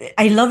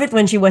 I love it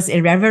when she was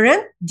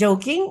irreverent,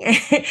 joking.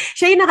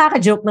 Siya yung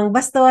nakaka-joke ng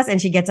bastos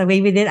and she gets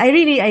away with it. I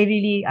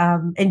really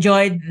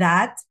enjoyed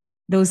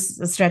those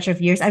stretch of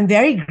years. I'm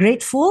very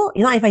grateful.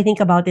 If I think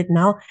about it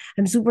now,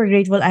 I'm super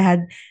grateful I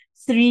had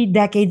 3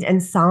 decades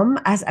and some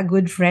as a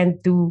good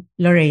friend to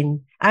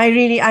Lorraine.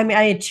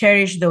 I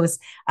cherish those.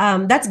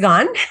 That's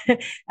gone.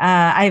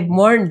 I've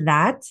mourned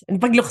that.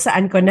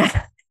 Pagluksaan ko na.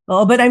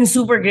 Oh, but I'm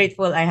super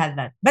grateful I had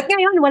that. But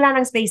ngayon, wala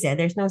nang space eh.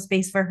 There's no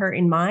space for her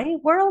in my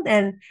world,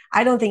 and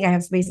I don't think I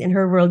have space in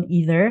her world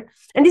either.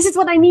 And this is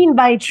what I mean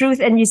by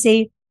truth. And you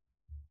say,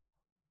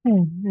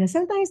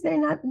 sometimes they're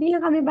not, di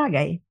lang kami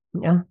bagay.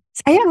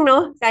 Sayang,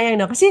 no? Sayang,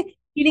 no? Kasi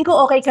feeling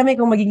ko okay kami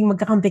kung magiging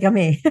magkakampi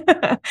kami.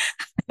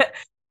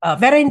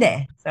 Pero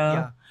hindi. So,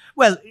 Yeah.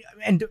 Well,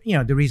 and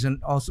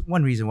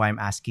one reason why I'm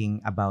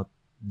asking about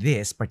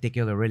this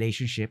particular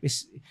relationship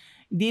is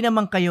hindi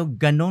naman kayo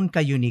ganon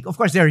ka-unique. Of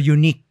course, there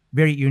are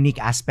very unique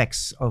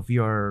aspects of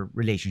your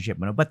relationship.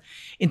 But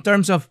in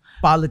terms of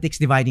politics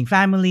dividing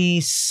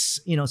families,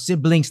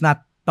 siblings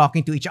not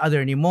talking to each other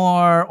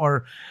anymore,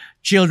 or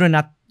children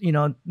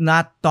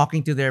not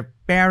talking to their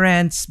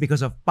parents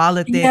because of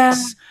politics. Yeah.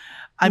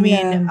 I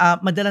mean,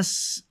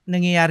 madalas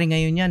nangyayari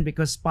ngayon yan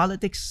because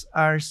politics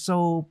are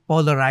so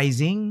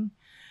polarizing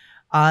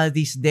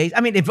these days. I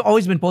mean, they've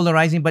always been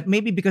polarizing, but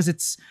maybe because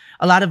it's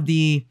a lot of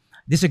the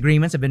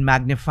disagreements have been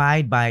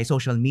magnified by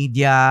social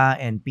media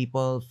and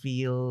people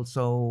feel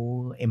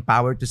so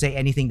empowered to say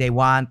anything they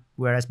want,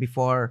 whereas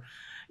before,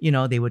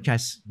 they would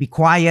just be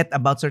quiet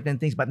about certain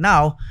things. But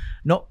now,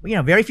 no,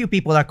 very few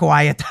people are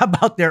quiet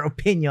about their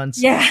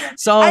opinions. Yeah.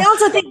 So I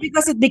also think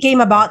because it became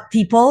about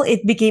people,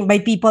 by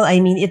people, I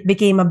mean, it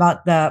became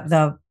about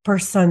the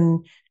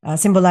person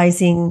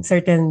symbolizing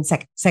certain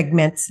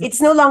segments.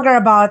 It's no longer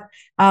about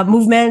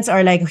movements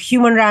or like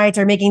human rights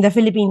or making the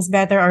Philippines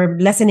better or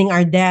lessening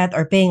our debt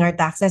or paying our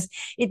taxes.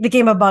 It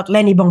became about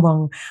Lenny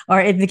Bongbong, or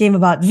it became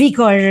about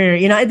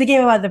Vicor. It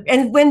became about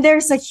and when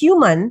there's a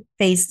human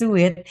face to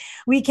it,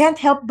 we can't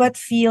help but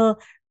feel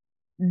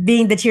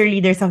being the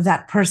cheerleaders of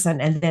that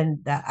person. And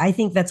then I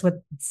think that's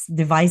what's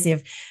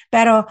divisive.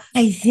 Pero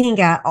I think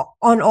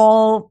on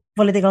all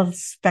political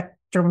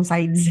spectrum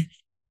sides,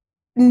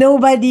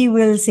 nobody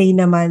will say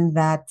naman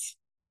that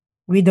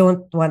we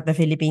don't want the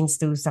Philippines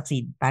to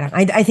succeed. Parang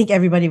I think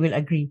everybody will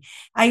agree.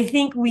 I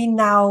think we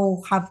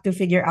now have to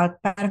figure out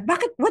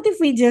what if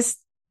we just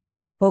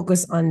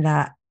focus on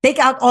take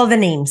out all the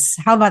names.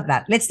 How about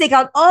that? Let's take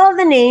out all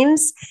the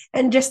names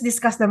and just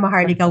discuss the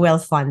Maharlika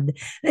Wealth Fund.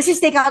 Let's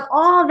just take out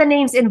all the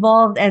names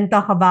involved and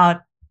talk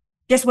about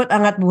just what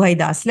Angat Buhay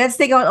does. Let's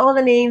take out all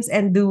the names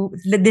and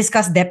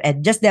discuss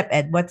DepEd. Just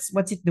DepEd. What's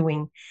it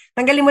doing?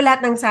 Tanggalin mo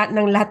lahat ng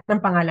lahat ng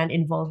pangalan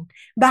involved.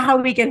 Baka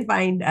we can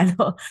find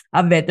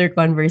a better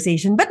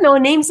conversation. But no,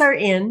 names are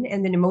in,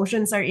 and then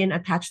emotions are in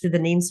attached to the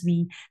names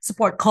we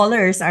support.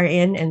 Colors are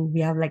in, and we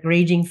have like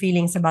raging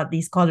feelings about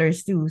these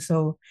colors too.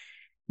 So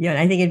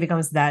yeah, I think it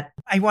becomes that.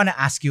 I want to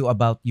ask you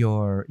about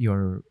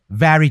your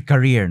varied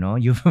career. No,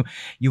 you've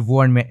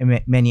worn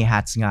many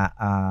hats nga.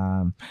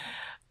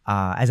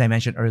 As I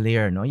mentioned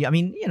earlier, no, I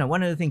mean,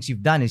 one of the things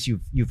you've done is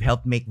you've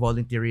helped make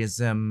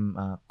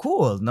volunteerism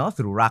cool, no,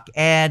 through Rock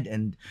Ed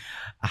and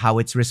how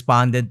it's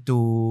responded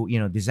to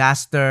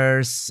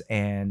disasters,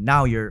 and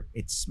now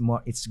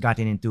it's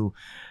gotten into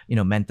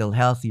mental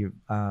health.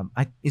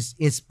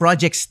 Is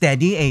Project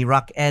Steady a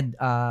Rock Ed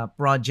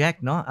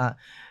project, no?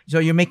 So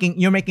you're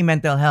making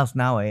mental health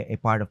now a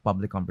part of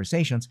public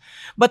conversations.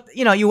 But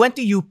you went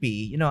to UP.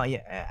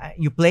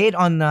 You played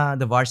on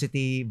the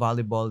varsity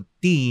volleyball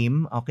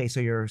team. Okay, so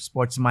you're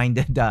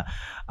sports-minded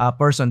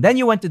person. Then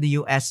you went to the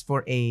US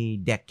for a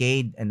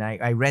decade, and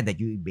I read that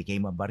you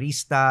became a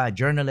barista, a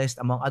journalist,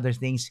 among other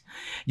things.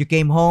 You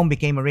came home,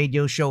 became a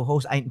radio show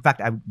host. In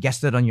fact, I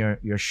guested on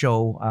your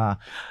show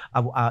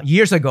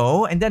years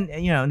ago, and then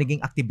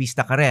naging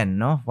aktivista ka rin,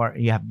 no?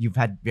 You've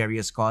had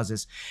various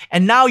causes,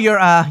 and now you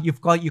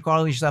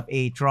call yourself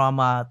a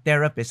trauma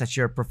therapist. That's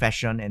your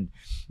profession, and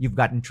you've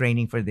gotten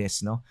training for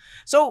this, no?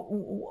 So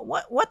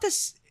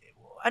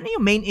ano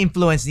yung main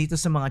influence dito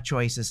sa mga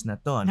choices na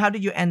to? How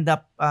did you end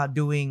up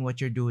doing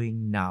what you're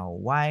doing now?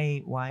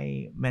 Why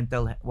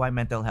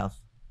mental health?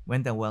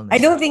 Mental I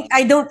wellness. don't think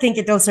I don't think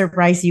it'll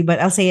surprise you, but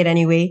I'll say it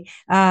anyway.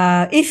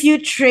 If you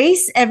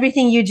trace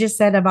everything you just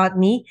said about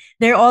me,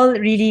 they're all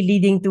really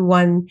leading to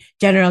one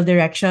general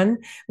direction,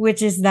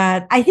 which is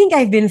that I think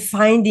I've been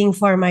finding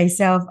for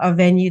myself a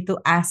venue to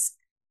ask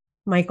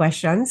my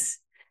questions.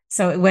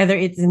 So whether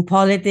it's in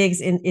politics,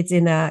 it's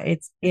in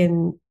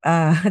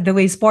the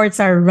way sports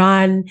are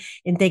run,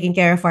 in taking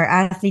care of our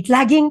athletes,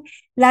 lagi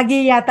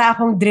yata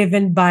akong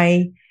driven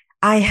by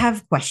I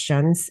have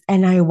questions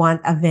and I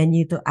want a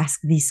venue to ask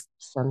these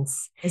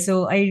questions.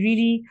 So I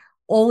really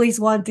always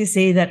want to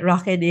say that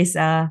Rocket is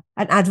an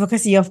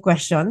advocacy of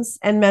questions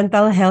and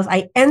mental health.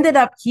 I ended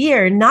up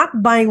here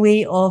not by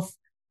way of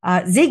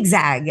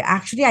zigzag.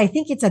 Actually, I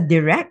think it's a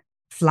direct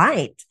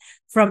flight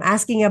from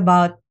asking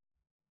about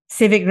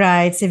civic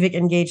rights, civic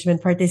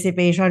engagement,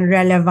 participation,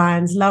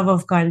 relevance, love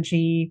of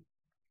country,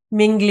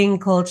 mingling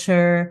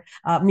culture,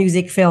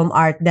 music, film,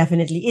 art,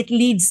 definitely. It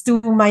leads to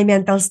my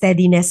mental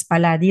steadiness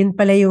pala. Yun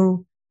pala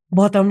yung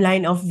bottom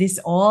line of this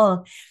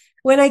all.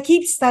 When I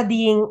keep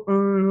studying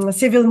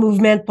civil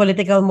movement,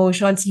 political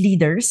motions,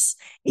 leaders,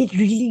 it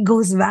really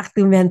goes back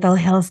to mental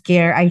health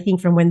care, I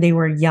think, from when they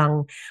were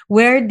young.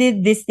 Where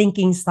did this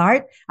thinking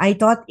start? I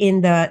taught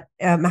in the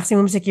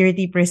maximum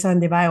security prison,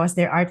 di ba? I was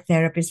their art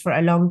therapist for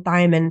a long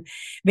time, and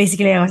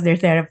basically I was their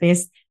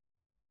therapist.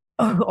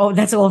 Oh,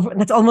 that's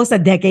almost a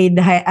decade.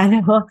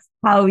 Ano mo,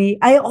 Howie.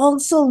 I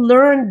also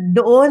learned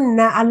doon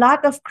na a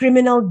lot of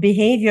criminal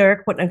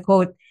behavior, quote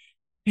unquote,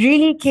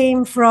 really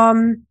came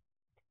from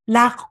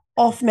lack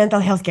of mental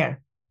health care,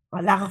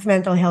 lack of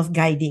mental health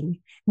guiding.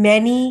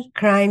 Many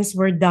crimes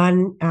were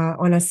done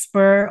on a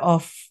spur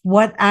of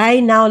what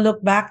I now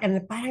look back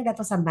and parang that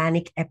was a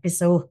manic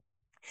episode.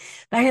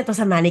 Parang ito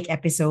sa manic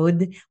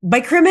episode.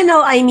 By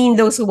criminal, I mean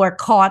those who were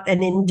caught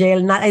and in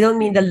jail. Not, I don't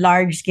mean the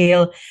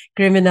large-scale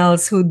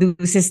criminals who do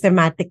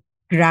systematic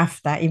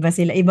graft. Iba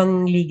sila.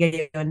 Ibang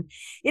liga yun.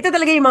 Ito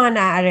talaga yung mga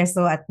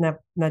na-aresto at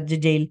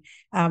na-jail.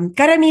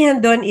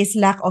 Karamihan doon is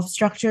lack of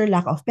structure,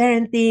 lack of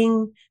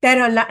parenting.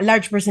 Pero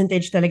large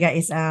percentage talaga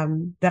is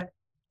the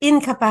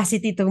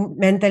incapacity to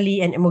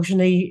mentally and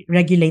emotionally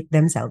regulate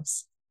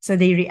themselves. So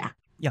they react.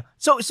 Yeah.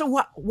 So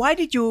why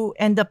did you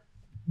end up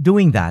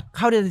doing that?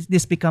 How did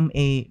this become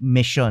a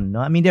mission?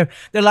 No, I mean there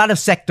are a lot of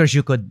sectors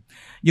you could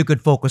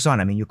focus on.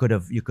 I mean you could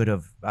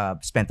have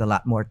spent a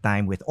lot more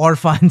time with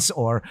orphans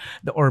or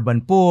the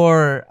urban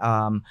poor.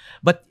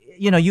 But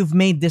you've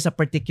made this a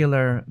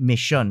particular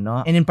mission,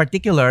 no? And in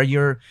particular,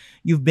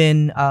 you've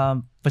been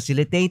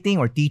facilitating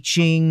or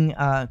teaching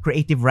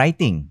creative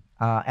writing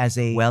as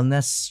a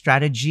wellness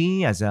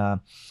strategy, as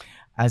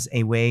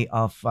a way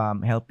of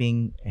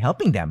helping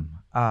them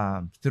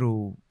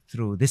through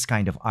this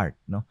kind of art,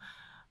 no?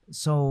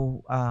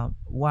 So,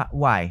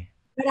 why?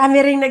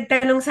 Marami ring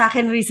nagtanong sa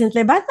akin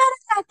recently, ba't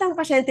parang lahat ng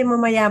pasyente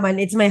mo mayaman?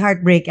 It's my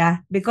heartbreak,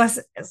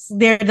 because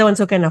they're the ones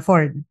who can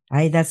afford.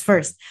 That's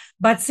first.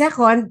 But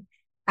second,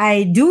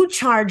 I do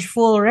charge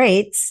full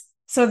rates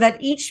so that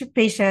each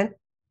patient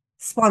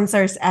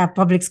sponsors a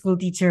public school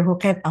teacher who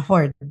can't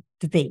afford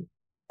to pay.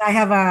 I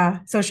have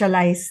a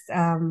socialized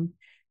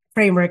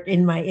framework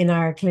in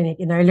our clinic,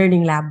 in our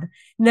learning lab.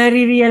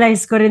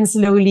 Nare-realize ko rin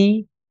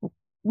slowly,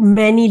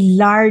 many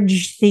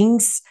large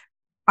things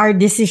are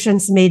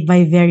decisions made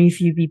by very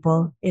few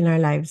people in our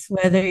lives.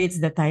 Whether it's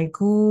the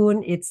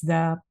tycoon, it's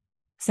the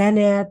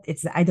Senate,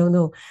 I don't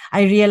know.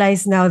 I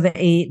realize now that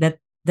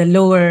the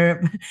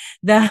lower,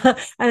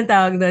 ano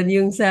tawag doon,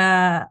 yung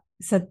sa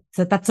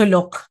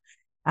Tatsulok,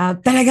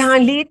 talagang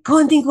ang liit,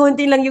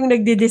 konting-konti lang yung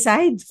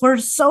nagde-decide for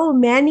so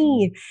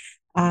many.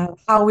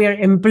 How we're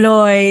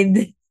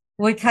employed,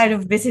 what kind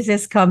of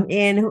businesses come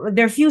in.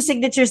 There are few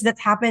signatures that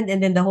happened,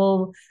 and then the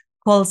whole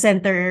call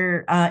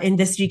center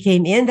industry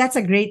came in. That's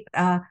a great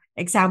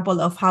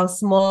example of how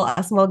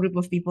a small group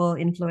of people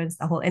influenced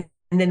the whole. And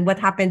then what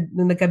happened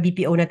nung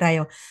nagka-BPO na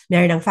tayo?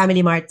 Meron ng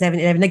Family Mart,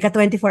 7-Eleven, nagka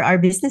 24-hour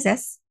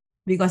businesses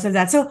because of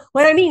that. So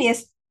what I mean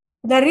is,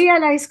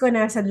 na-realize ko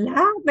na sa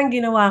lahat ng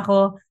ginawa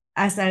ko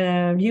as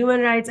a human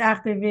rights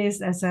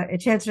activist, as a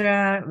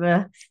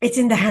etc., it's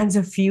in the hands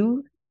of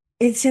few.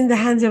 It's in the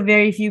hands of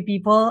very few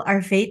people.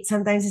 Our fate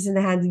sometimes is in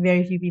the hands of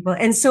very few people.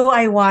 And so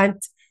I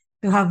want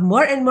to have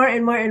more and more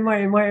and more and more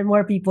and more and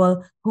more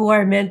people who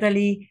are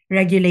mentally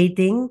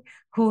regulating,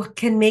 who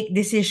can make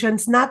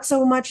decisions not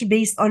so much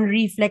based on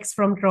reflex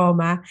from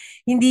trauma.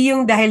 Hindi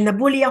yung dahil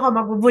nabully ako,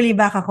 magbubully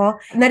back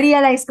ako.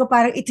 Na-realize ko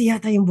parang ito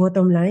yata yung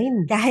bottom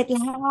line. Kahit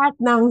lahat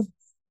ng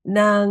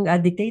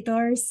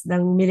dictators,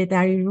 ng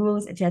military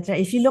rules, etc.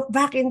 If you look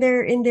back in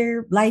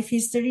their life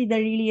history,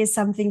 there really is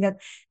something that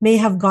may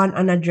have gone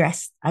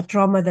unaddressed, a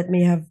trauma that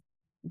may have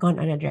gone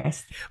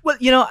unaddressed. Well,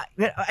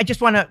 I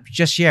just want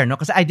to share, no,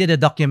 because I did a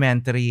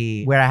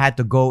documentary where I had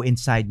to go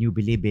inside New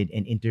Bilibid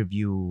and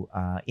interview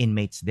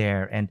inmates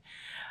there, and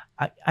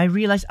I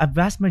realized a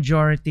vast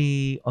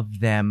majority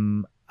of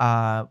them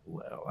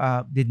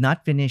did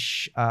not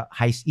finish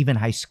even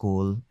high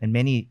school, and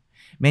many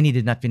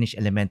did not finish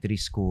elementary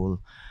school.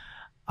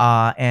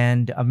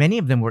 And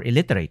many of them were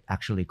illiterate,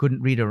 actually,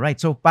 couldn't read or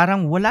write. So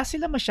parang wala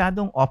sila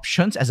masyadong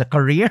options as a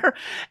career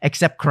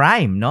except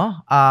crime, no?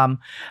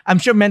 I'm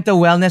sure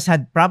mental wellness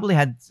probably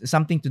had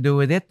something to do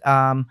with it.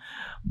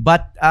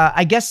 But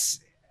I guess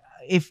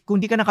if kung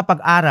di ka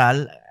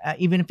nakapag-aral,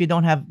 even if you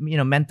don't have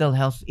mental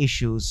health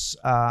issues,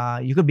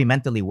 you could be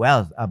mentally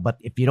well. But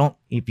if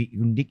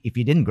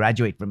you didn't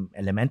graduate from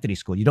elementary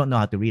school, you don't know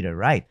how to read or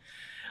write,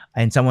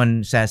 and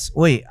someone says,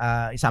 "Uy,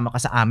 isama ka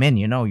sa amin,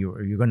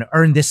 you're going to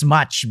earn this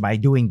much by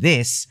doing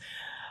this."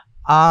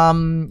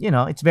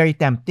 It's very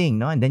tempting,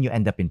 no? And then you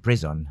end up in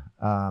prison.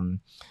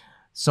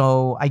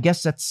 So I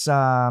guess that's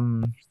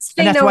and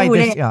Sila that's why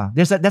nahuhuli.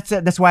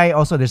 that's why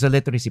also there's a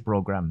literacy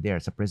program there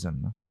sa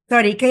prison, no?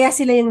 Sorry, kaya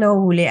sila yung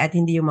nahuhuli at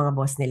hindi yung mga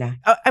boss nila.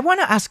 I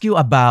want to ask you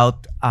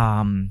about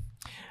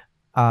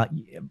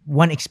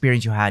one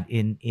experience you had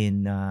in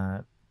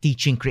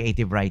teaching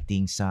creative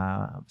writing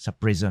sa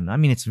prison. I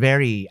mean, it's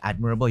very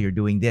admirable you're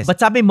doing this.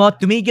 But sabi mo,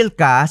 tumigil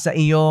ka sa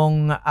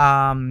iyong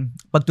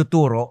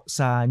pagtuturo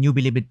sa New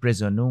Bilibid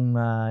Prison nung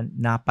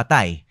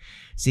napatay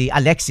si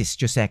Alexis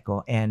Chuseco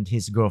and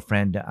his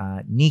girlfriend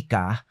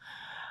Nika,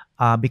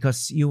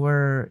 because you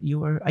were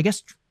I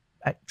guess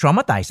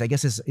traumatized, I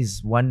guess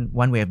is one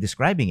way of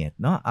describing it,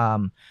 no?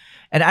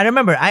 And I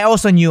remember I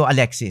also knew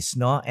Alexis,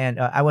 no, and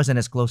I wasn't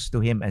as close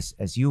to him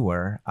as you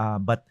were,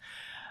 but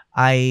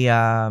I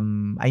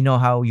know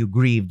how you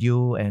grieved,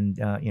 you and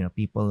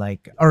people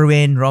like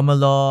Erwin,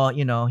 Romulo.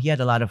 He had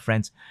a lot of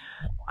friends.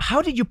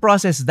 How did you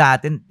process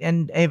that? And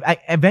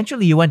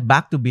eventually you went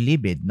back to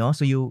Bilibid, no?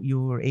 So you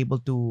were able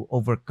to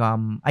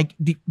overcome.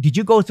 Did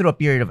you go through a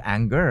period of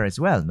anger as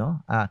well,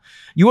 no?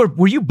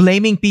 Were you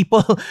blaming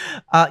people?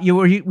 You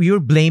were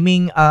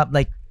blaming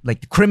like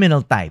the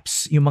criminal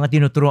types, yung mga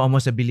tinuturuan mo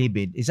sa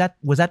Bilibid.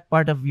 Was that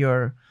part of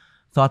your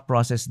thought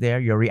process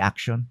there? Your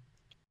reaction?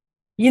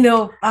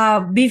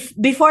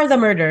 Before the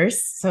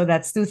murders, so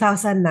that's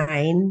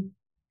 2009.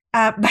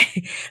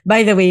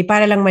 By the way,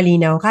 para lang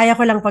malinaw, kaya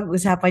ko lang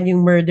pag-usapan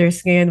yung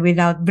murders ngayon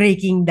without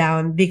breaking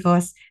down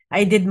because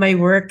I did my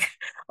work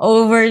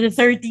over the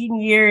 13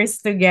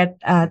 years to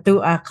get to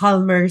a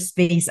calmer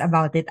space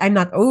about it. I'm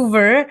not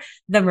over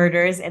the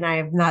murders and I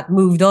have not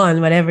moved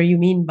on, whatever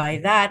you mean by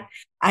that.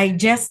 I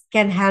just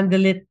can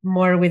handle it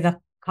more with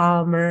a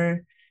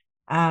calmer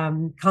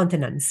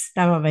countenance.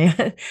 Tama ba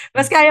yan?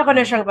 Mas kaya ko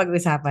na siyang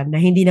pag-usapan na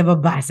hindi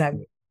nababasag.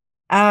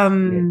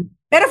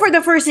 Pero for the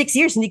first 6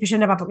 years, hindi ko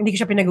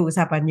siya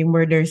pinag-uusapan, yung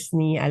murders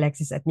ni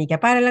Alexis at Nika.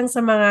 Para lang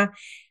sa mga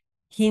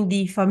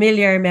hindi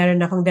familiar,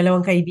 meron akong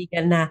dalawang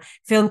kaibigan na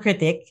film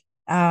critic.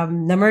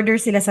 Na murder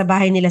sila sa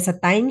bahay nila sa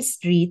Times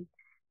Street.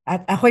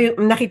 At ako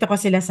nakita ko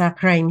sila sa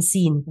crime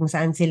scene kung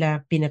saan sila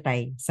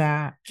pinatay,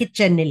 sa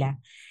kitchen nila.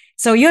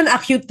 So yun,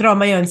 acute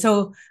trauma yun.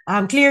 So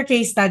clear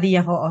case study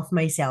ako of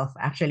myself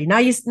actually. Now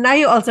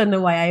you also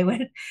know why I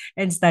went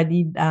and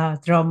studied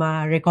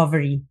trauma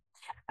recovery.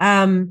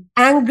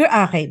 Anger,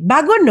 okay.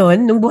 Bago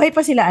nun, nung buhay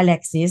pa sila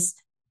Alexis,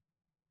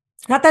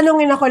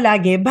 tatanungin ako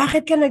lagi,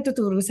 bakit ka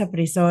nagtuturo sa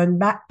prison?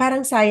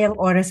 Parang sayang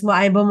oras mo,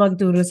 ayaw mo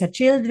magturo sa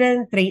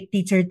children,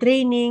 teacher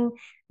training,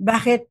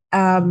 bakit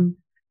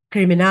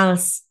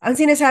criminals? Ang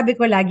sinasabi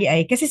ko lagi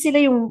ay, kasi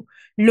sila yung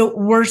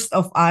worst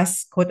of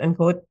us, quote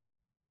unquote,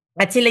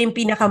 at sila yung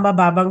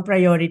pinakamababang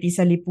priority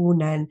sa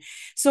lipunan.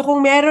 So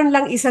kung meron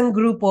lang isang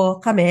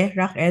grupo, kami,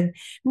 Rocked,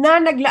 na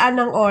naglaan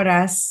ng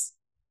oras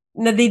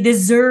na they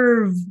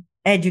deserve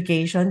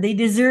education, they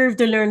deserve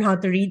to learn how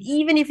to read,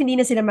 even if hindi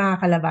na sila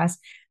makakalabas,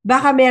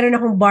 baka meron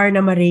akong bar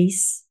na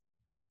ma-raise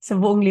sa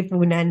buong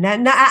lipunan na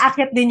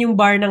naaakit din yung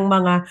bar ng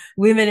mga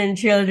women and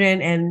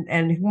children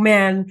and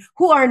men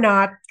who are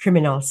not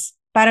criminals.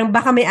 Parang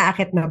baka may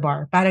aakit na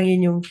bar. Parang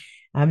yun yung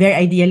very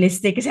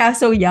idealistic kasi I was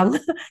so young.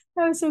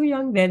 I was so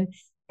young then.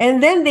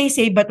 And then they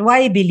say, but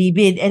why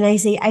Bilibid? And I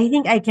say, I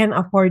think I can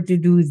afford to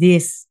do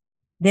this.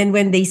 Then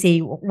when they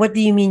say, what do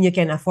you mean you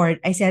can afford?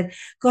 I said,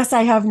 because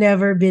I have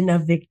never been a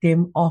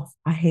victim of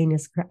a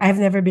heinous crime. I've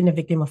never been a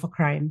victim of a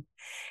crime.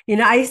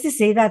 I used to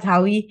say that,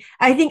 Howie.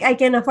 I think I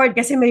can afford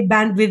kasi may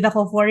bandwidth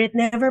ako for it.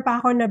 Never pa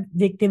ako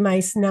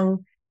na-victimize ng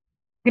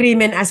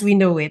krimen as we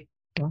know it.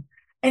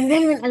 And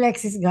then when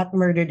Alexis got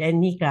murdered and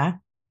Nika,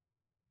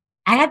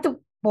 I had to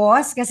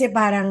pause kasi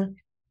parang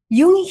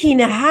yung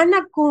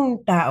hinahanap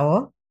kong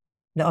tao,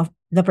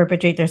 the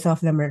perpetrators of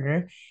the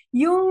murder,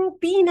 yung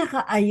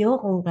pinakaayo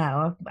kong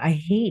tao, I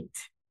hate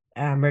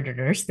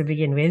murderers to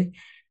begin with,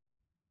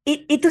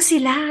 ito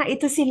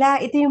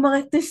yung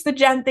mga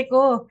estudyante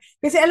ko.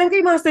 Kasi alam ko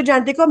yung mga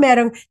estudyante ko,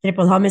 merong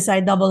triple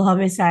homicide, double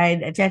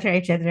homicide, etc.,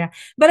 etc.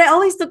 But I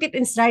always took it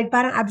in stride,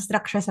 parang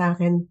abstract siya sa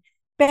akin.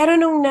 Pero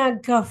nung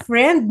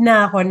nagka-friend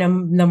na ako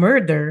na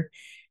murder,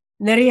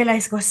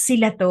 na-realize ko,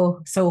 sila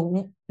to.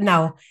 So,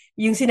 now,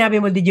 yung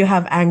sinabi mo, did you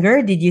have anger?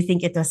 Did you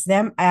think it was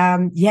them?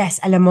 Yes,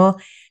 alam mo,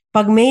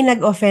 pag may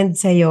nag-offend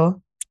sa'yo,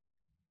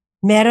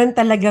 meron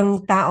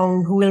talagang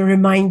taong who will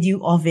remind you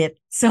of it.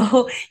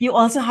 So, you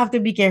also have to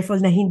be careful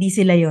na hindi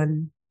sila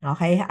yon.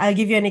 Okay? I'll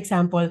give you an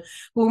example.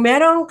 Kung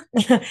merong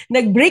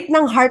nag-break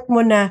ng heart mo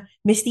na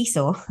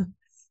mestizo,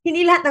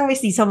 hindi lahat ng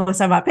mestizo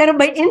masama. Pero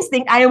by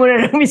instinct, ayaw mo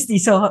na ng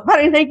mestizo.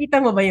 Parang nakikita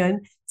mo ba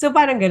yun? So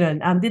parang ganun.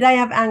 Did I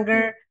have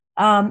anger?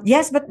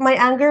 Yes, but my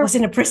anger was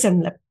in a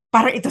prism.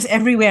 Parang it was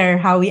everywhere,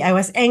 Howie. I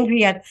was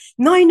angry at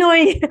Noy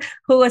Noy,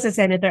 who was a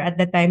senator at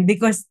the time,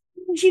 because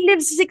she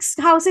lives 6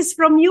 houses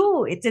from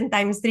you. It's in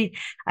Times Street.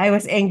 I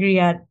was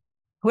angry at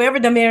whoever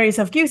the mayor is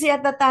of QC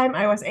at that time.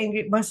 I was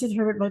angry. Was it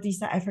Herbert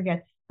Bautista? I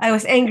forget. I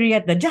was angry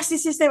at the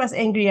justice system. I was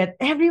angry at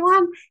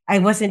everyone.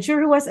 I wasn't sure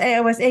who was. I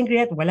was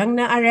angry at walang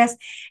na-arrest.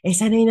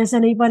 Sanay na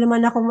sanay pa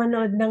naman ako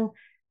manood ng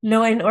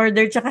Law and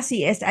Order tsaka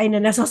CSI na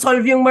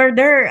nasosolve yung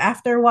murder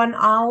after 1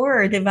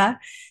 hour, di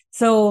ba?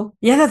 So,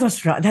 yeah, that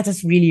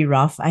was really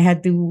rough. I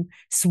had to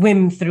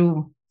swim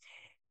through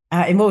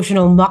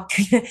emotional muck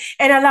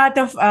and a lot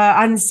of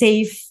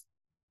unsafe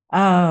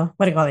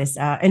what do you call this?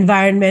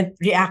 Environment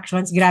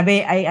reactions.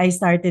 Grabe, I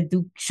started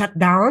to shut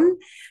down.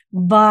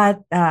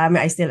 But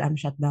I still am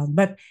shut down.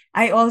 But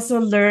I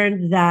also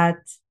learned that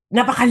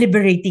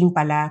napaka-liberating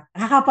pala,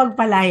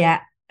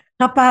 nakakapagpalaya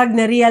kapag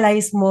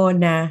na-realize mo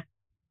na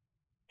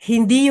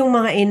hindi yung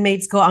mga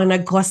inmates ko ang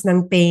nag-cause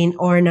ng pain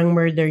or ng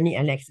murder ni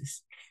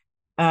Alexis.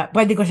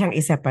 Pwede ko siyang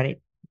i-separate.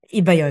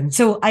 Iba yon.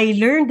 So I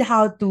learned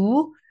how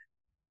to,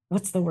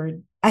 what's the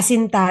word?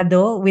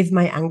 Asintado with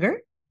my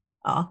anger.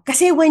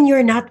 Kasi when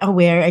you're not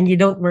aware and you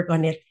don't work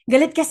on it,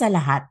 galit ka sa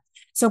lahat.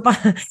 So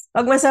pag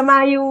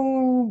masama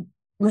yung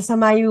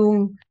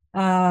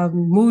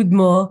mood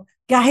mo,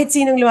 kahit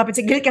sinong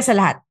lumapit, galit ka sa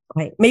lahat.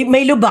 Okay.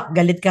 May lubak,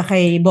 galit ka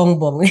kay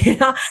Bongbong.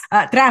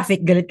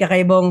 Traffic, galit ka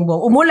kay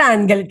Bongbong.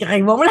 Umulan, galit ka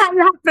kay Bongbong.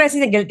 Lahat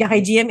president, galit ka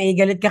kay GMA,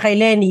 galit ka kay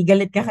Lenny,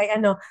 galit ka kay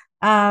ano.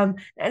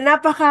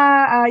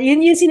 Yun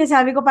yung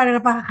sinasabi ko, parang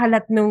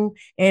napakakalat nung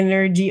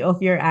energy of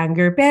your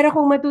anger. Pero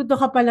kung matuto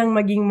ka palang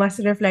maging mas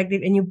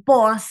reflective and you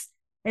pause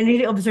and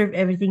really observe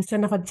everything,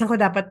 saan ko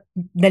dapat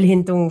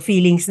dalhin tong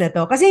feelings na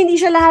to? Kasi hindi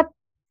siya lahat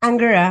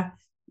anger,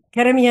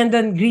 karamihan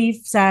doon, grief,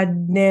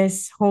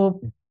 sadness,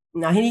 hope.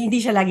 No, hindi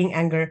siya laging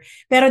anger.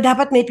 Pero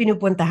dapat may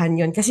pinupuntahan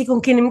yon. Kasi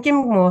kung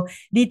kinimkim mo,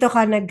 dito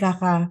ka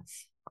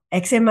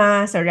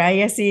eczema,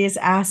 psoriasis,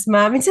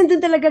 asthma. Minsan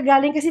doon talaga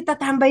galing kasi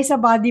tatambay sa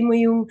body mo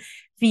yung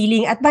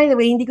feeling. At by the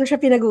way, hindi ko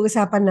siya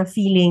pinag-uusapan na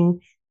feeling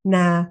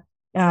na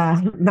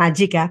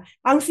magic.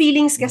 Ang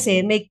feelings kasi,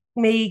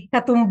 may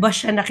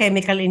katumbas siya na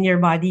chemical in your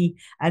body.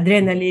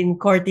 Adrenaline,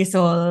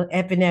 cortisol,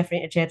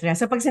 epinephrine, etc.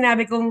 So pag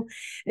sinabi kong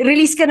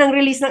release ka ng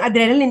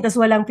adrenaline tapos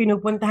walang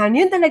pinupuntahan,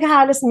 yun talaga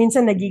halos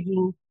minsan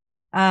nagiging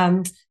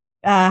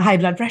high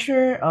blood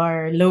pressure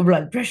or low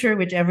blood pressure,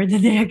 whichever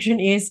the direction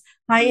is,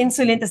 high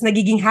insulin, tapos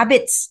nagiging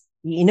habits.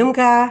 Iinom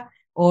ka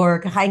or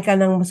kakain ka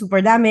ng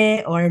super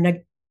dami or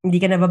hindi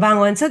ka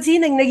nababangon. So,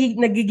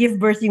 nag-give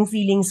birth yung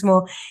feelings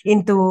mo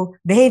into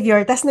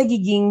behavior, tas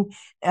nagiging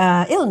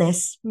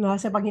illness, no?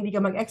 So, pag hindi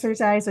ka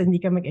mag-exercise o hindi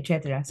ka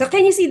etc. So,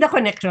 can you see the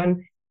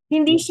connection?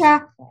 Hindi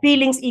siya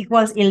feelings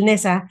equals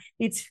illness,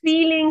 It's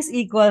feelings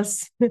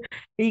equals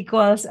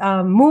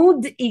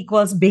mood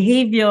equals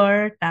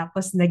behavior,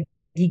 tapos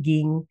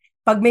nagiging,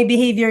 pag may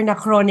behavior na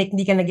chronic,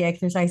 hindi ka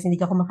nag-exercise,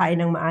 hindi ka kumakain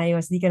ng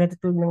maayos, hindi ka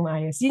natutulog ng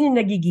maayos, yun yung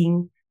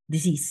nagiging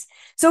disease.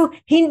 So,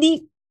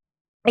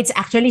 it's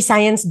actually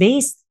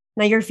science-based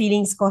na your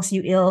feelings cause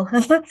you ill.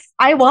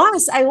 I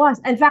was.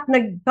 In fact,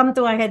 nag-come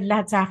to a head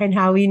lahat sa akin,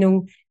 Howie,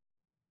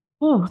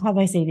 how do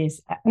I say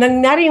this?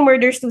 Nangyari yung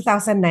murders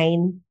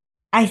 2009,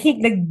 I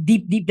think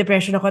nag-deep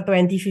depression ako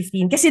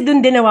 2015. Kasi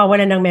dun din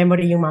nawawala ng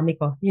memory yung mami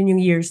ko. Yun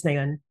yung years na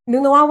yun.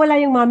 Nung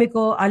nawawala yung mami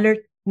ko,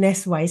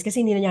 alertness-wise,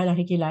 kasi hindi na niya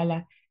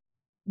nakikilala,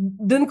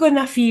 dun ko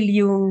na-feel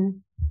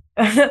yung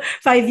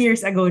 5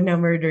 years ago na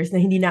murders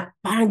na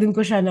parang dun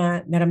ko siya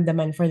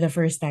naramdaman for the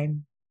first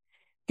time.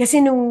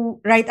 Kasi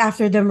right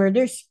after the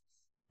murders,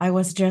 I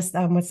was just,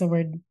 what's the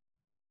word?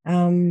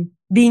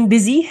 Being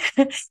busy.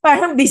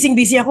 Parang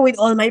busy ako with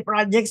all my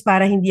projects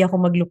para hindi ako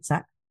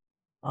magluksa.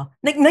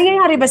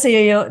 Nangyayari ba sa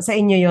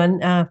inyo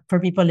yon,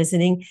 for people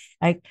listening?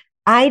 Like,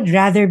 I'd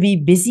rather be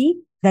busy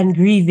than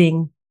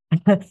grieving.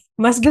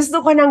 Mas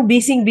gusto ko ng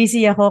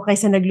busy ako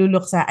kaysa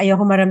nagluluksa.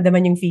 Ayoko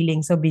maramdaman yung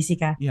feeling, so busy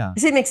ka. Yeah.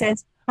 Does it make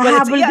sense? Well,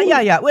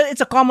 yeah. Well,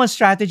 it's a common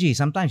strategy.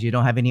 Sometimes you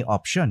don't have any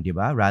option, di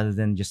ba? Rather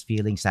than just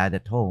feeling sad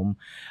at home.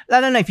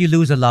 Lalo na if you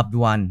lose a loved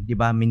one, di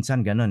ba?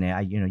 Minsan ganun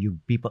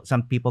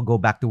some people go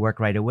back to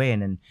work right away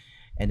and then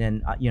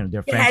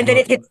their friends and then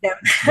it hits them.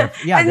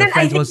 Their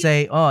friends will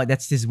say, "Oh,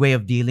 that's his way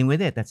of dealing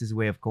with it. That's his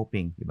way of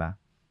coping," di ba?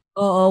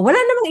 Oo, wala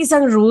namang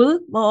isang rule.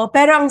 Oo,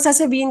 pero ang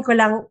sasabihin ko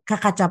lang,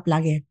 kakatch up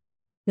lagi.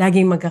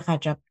 Laging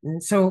magka-catch up.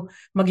 So,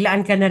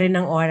 maglaan ka na rin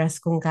ng oras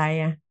kung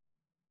kaya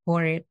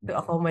for it to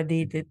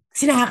accommodate it.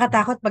 Kasi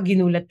nakakatakot pag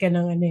ginulat ka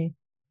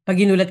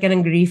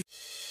ng grief.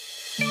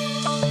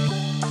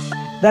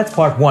 That's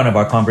part 1 of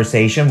our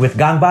conversation with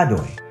Gang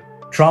Badoy,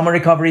 trauma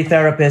recovery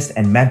therapist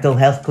and mental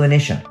health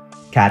clinician.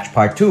 Catch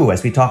part 2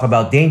 as we talk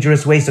about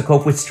dangerous ways to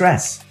cope with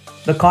stress,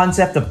 the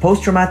concept of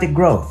post-traumatic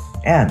growth,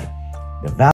 and the value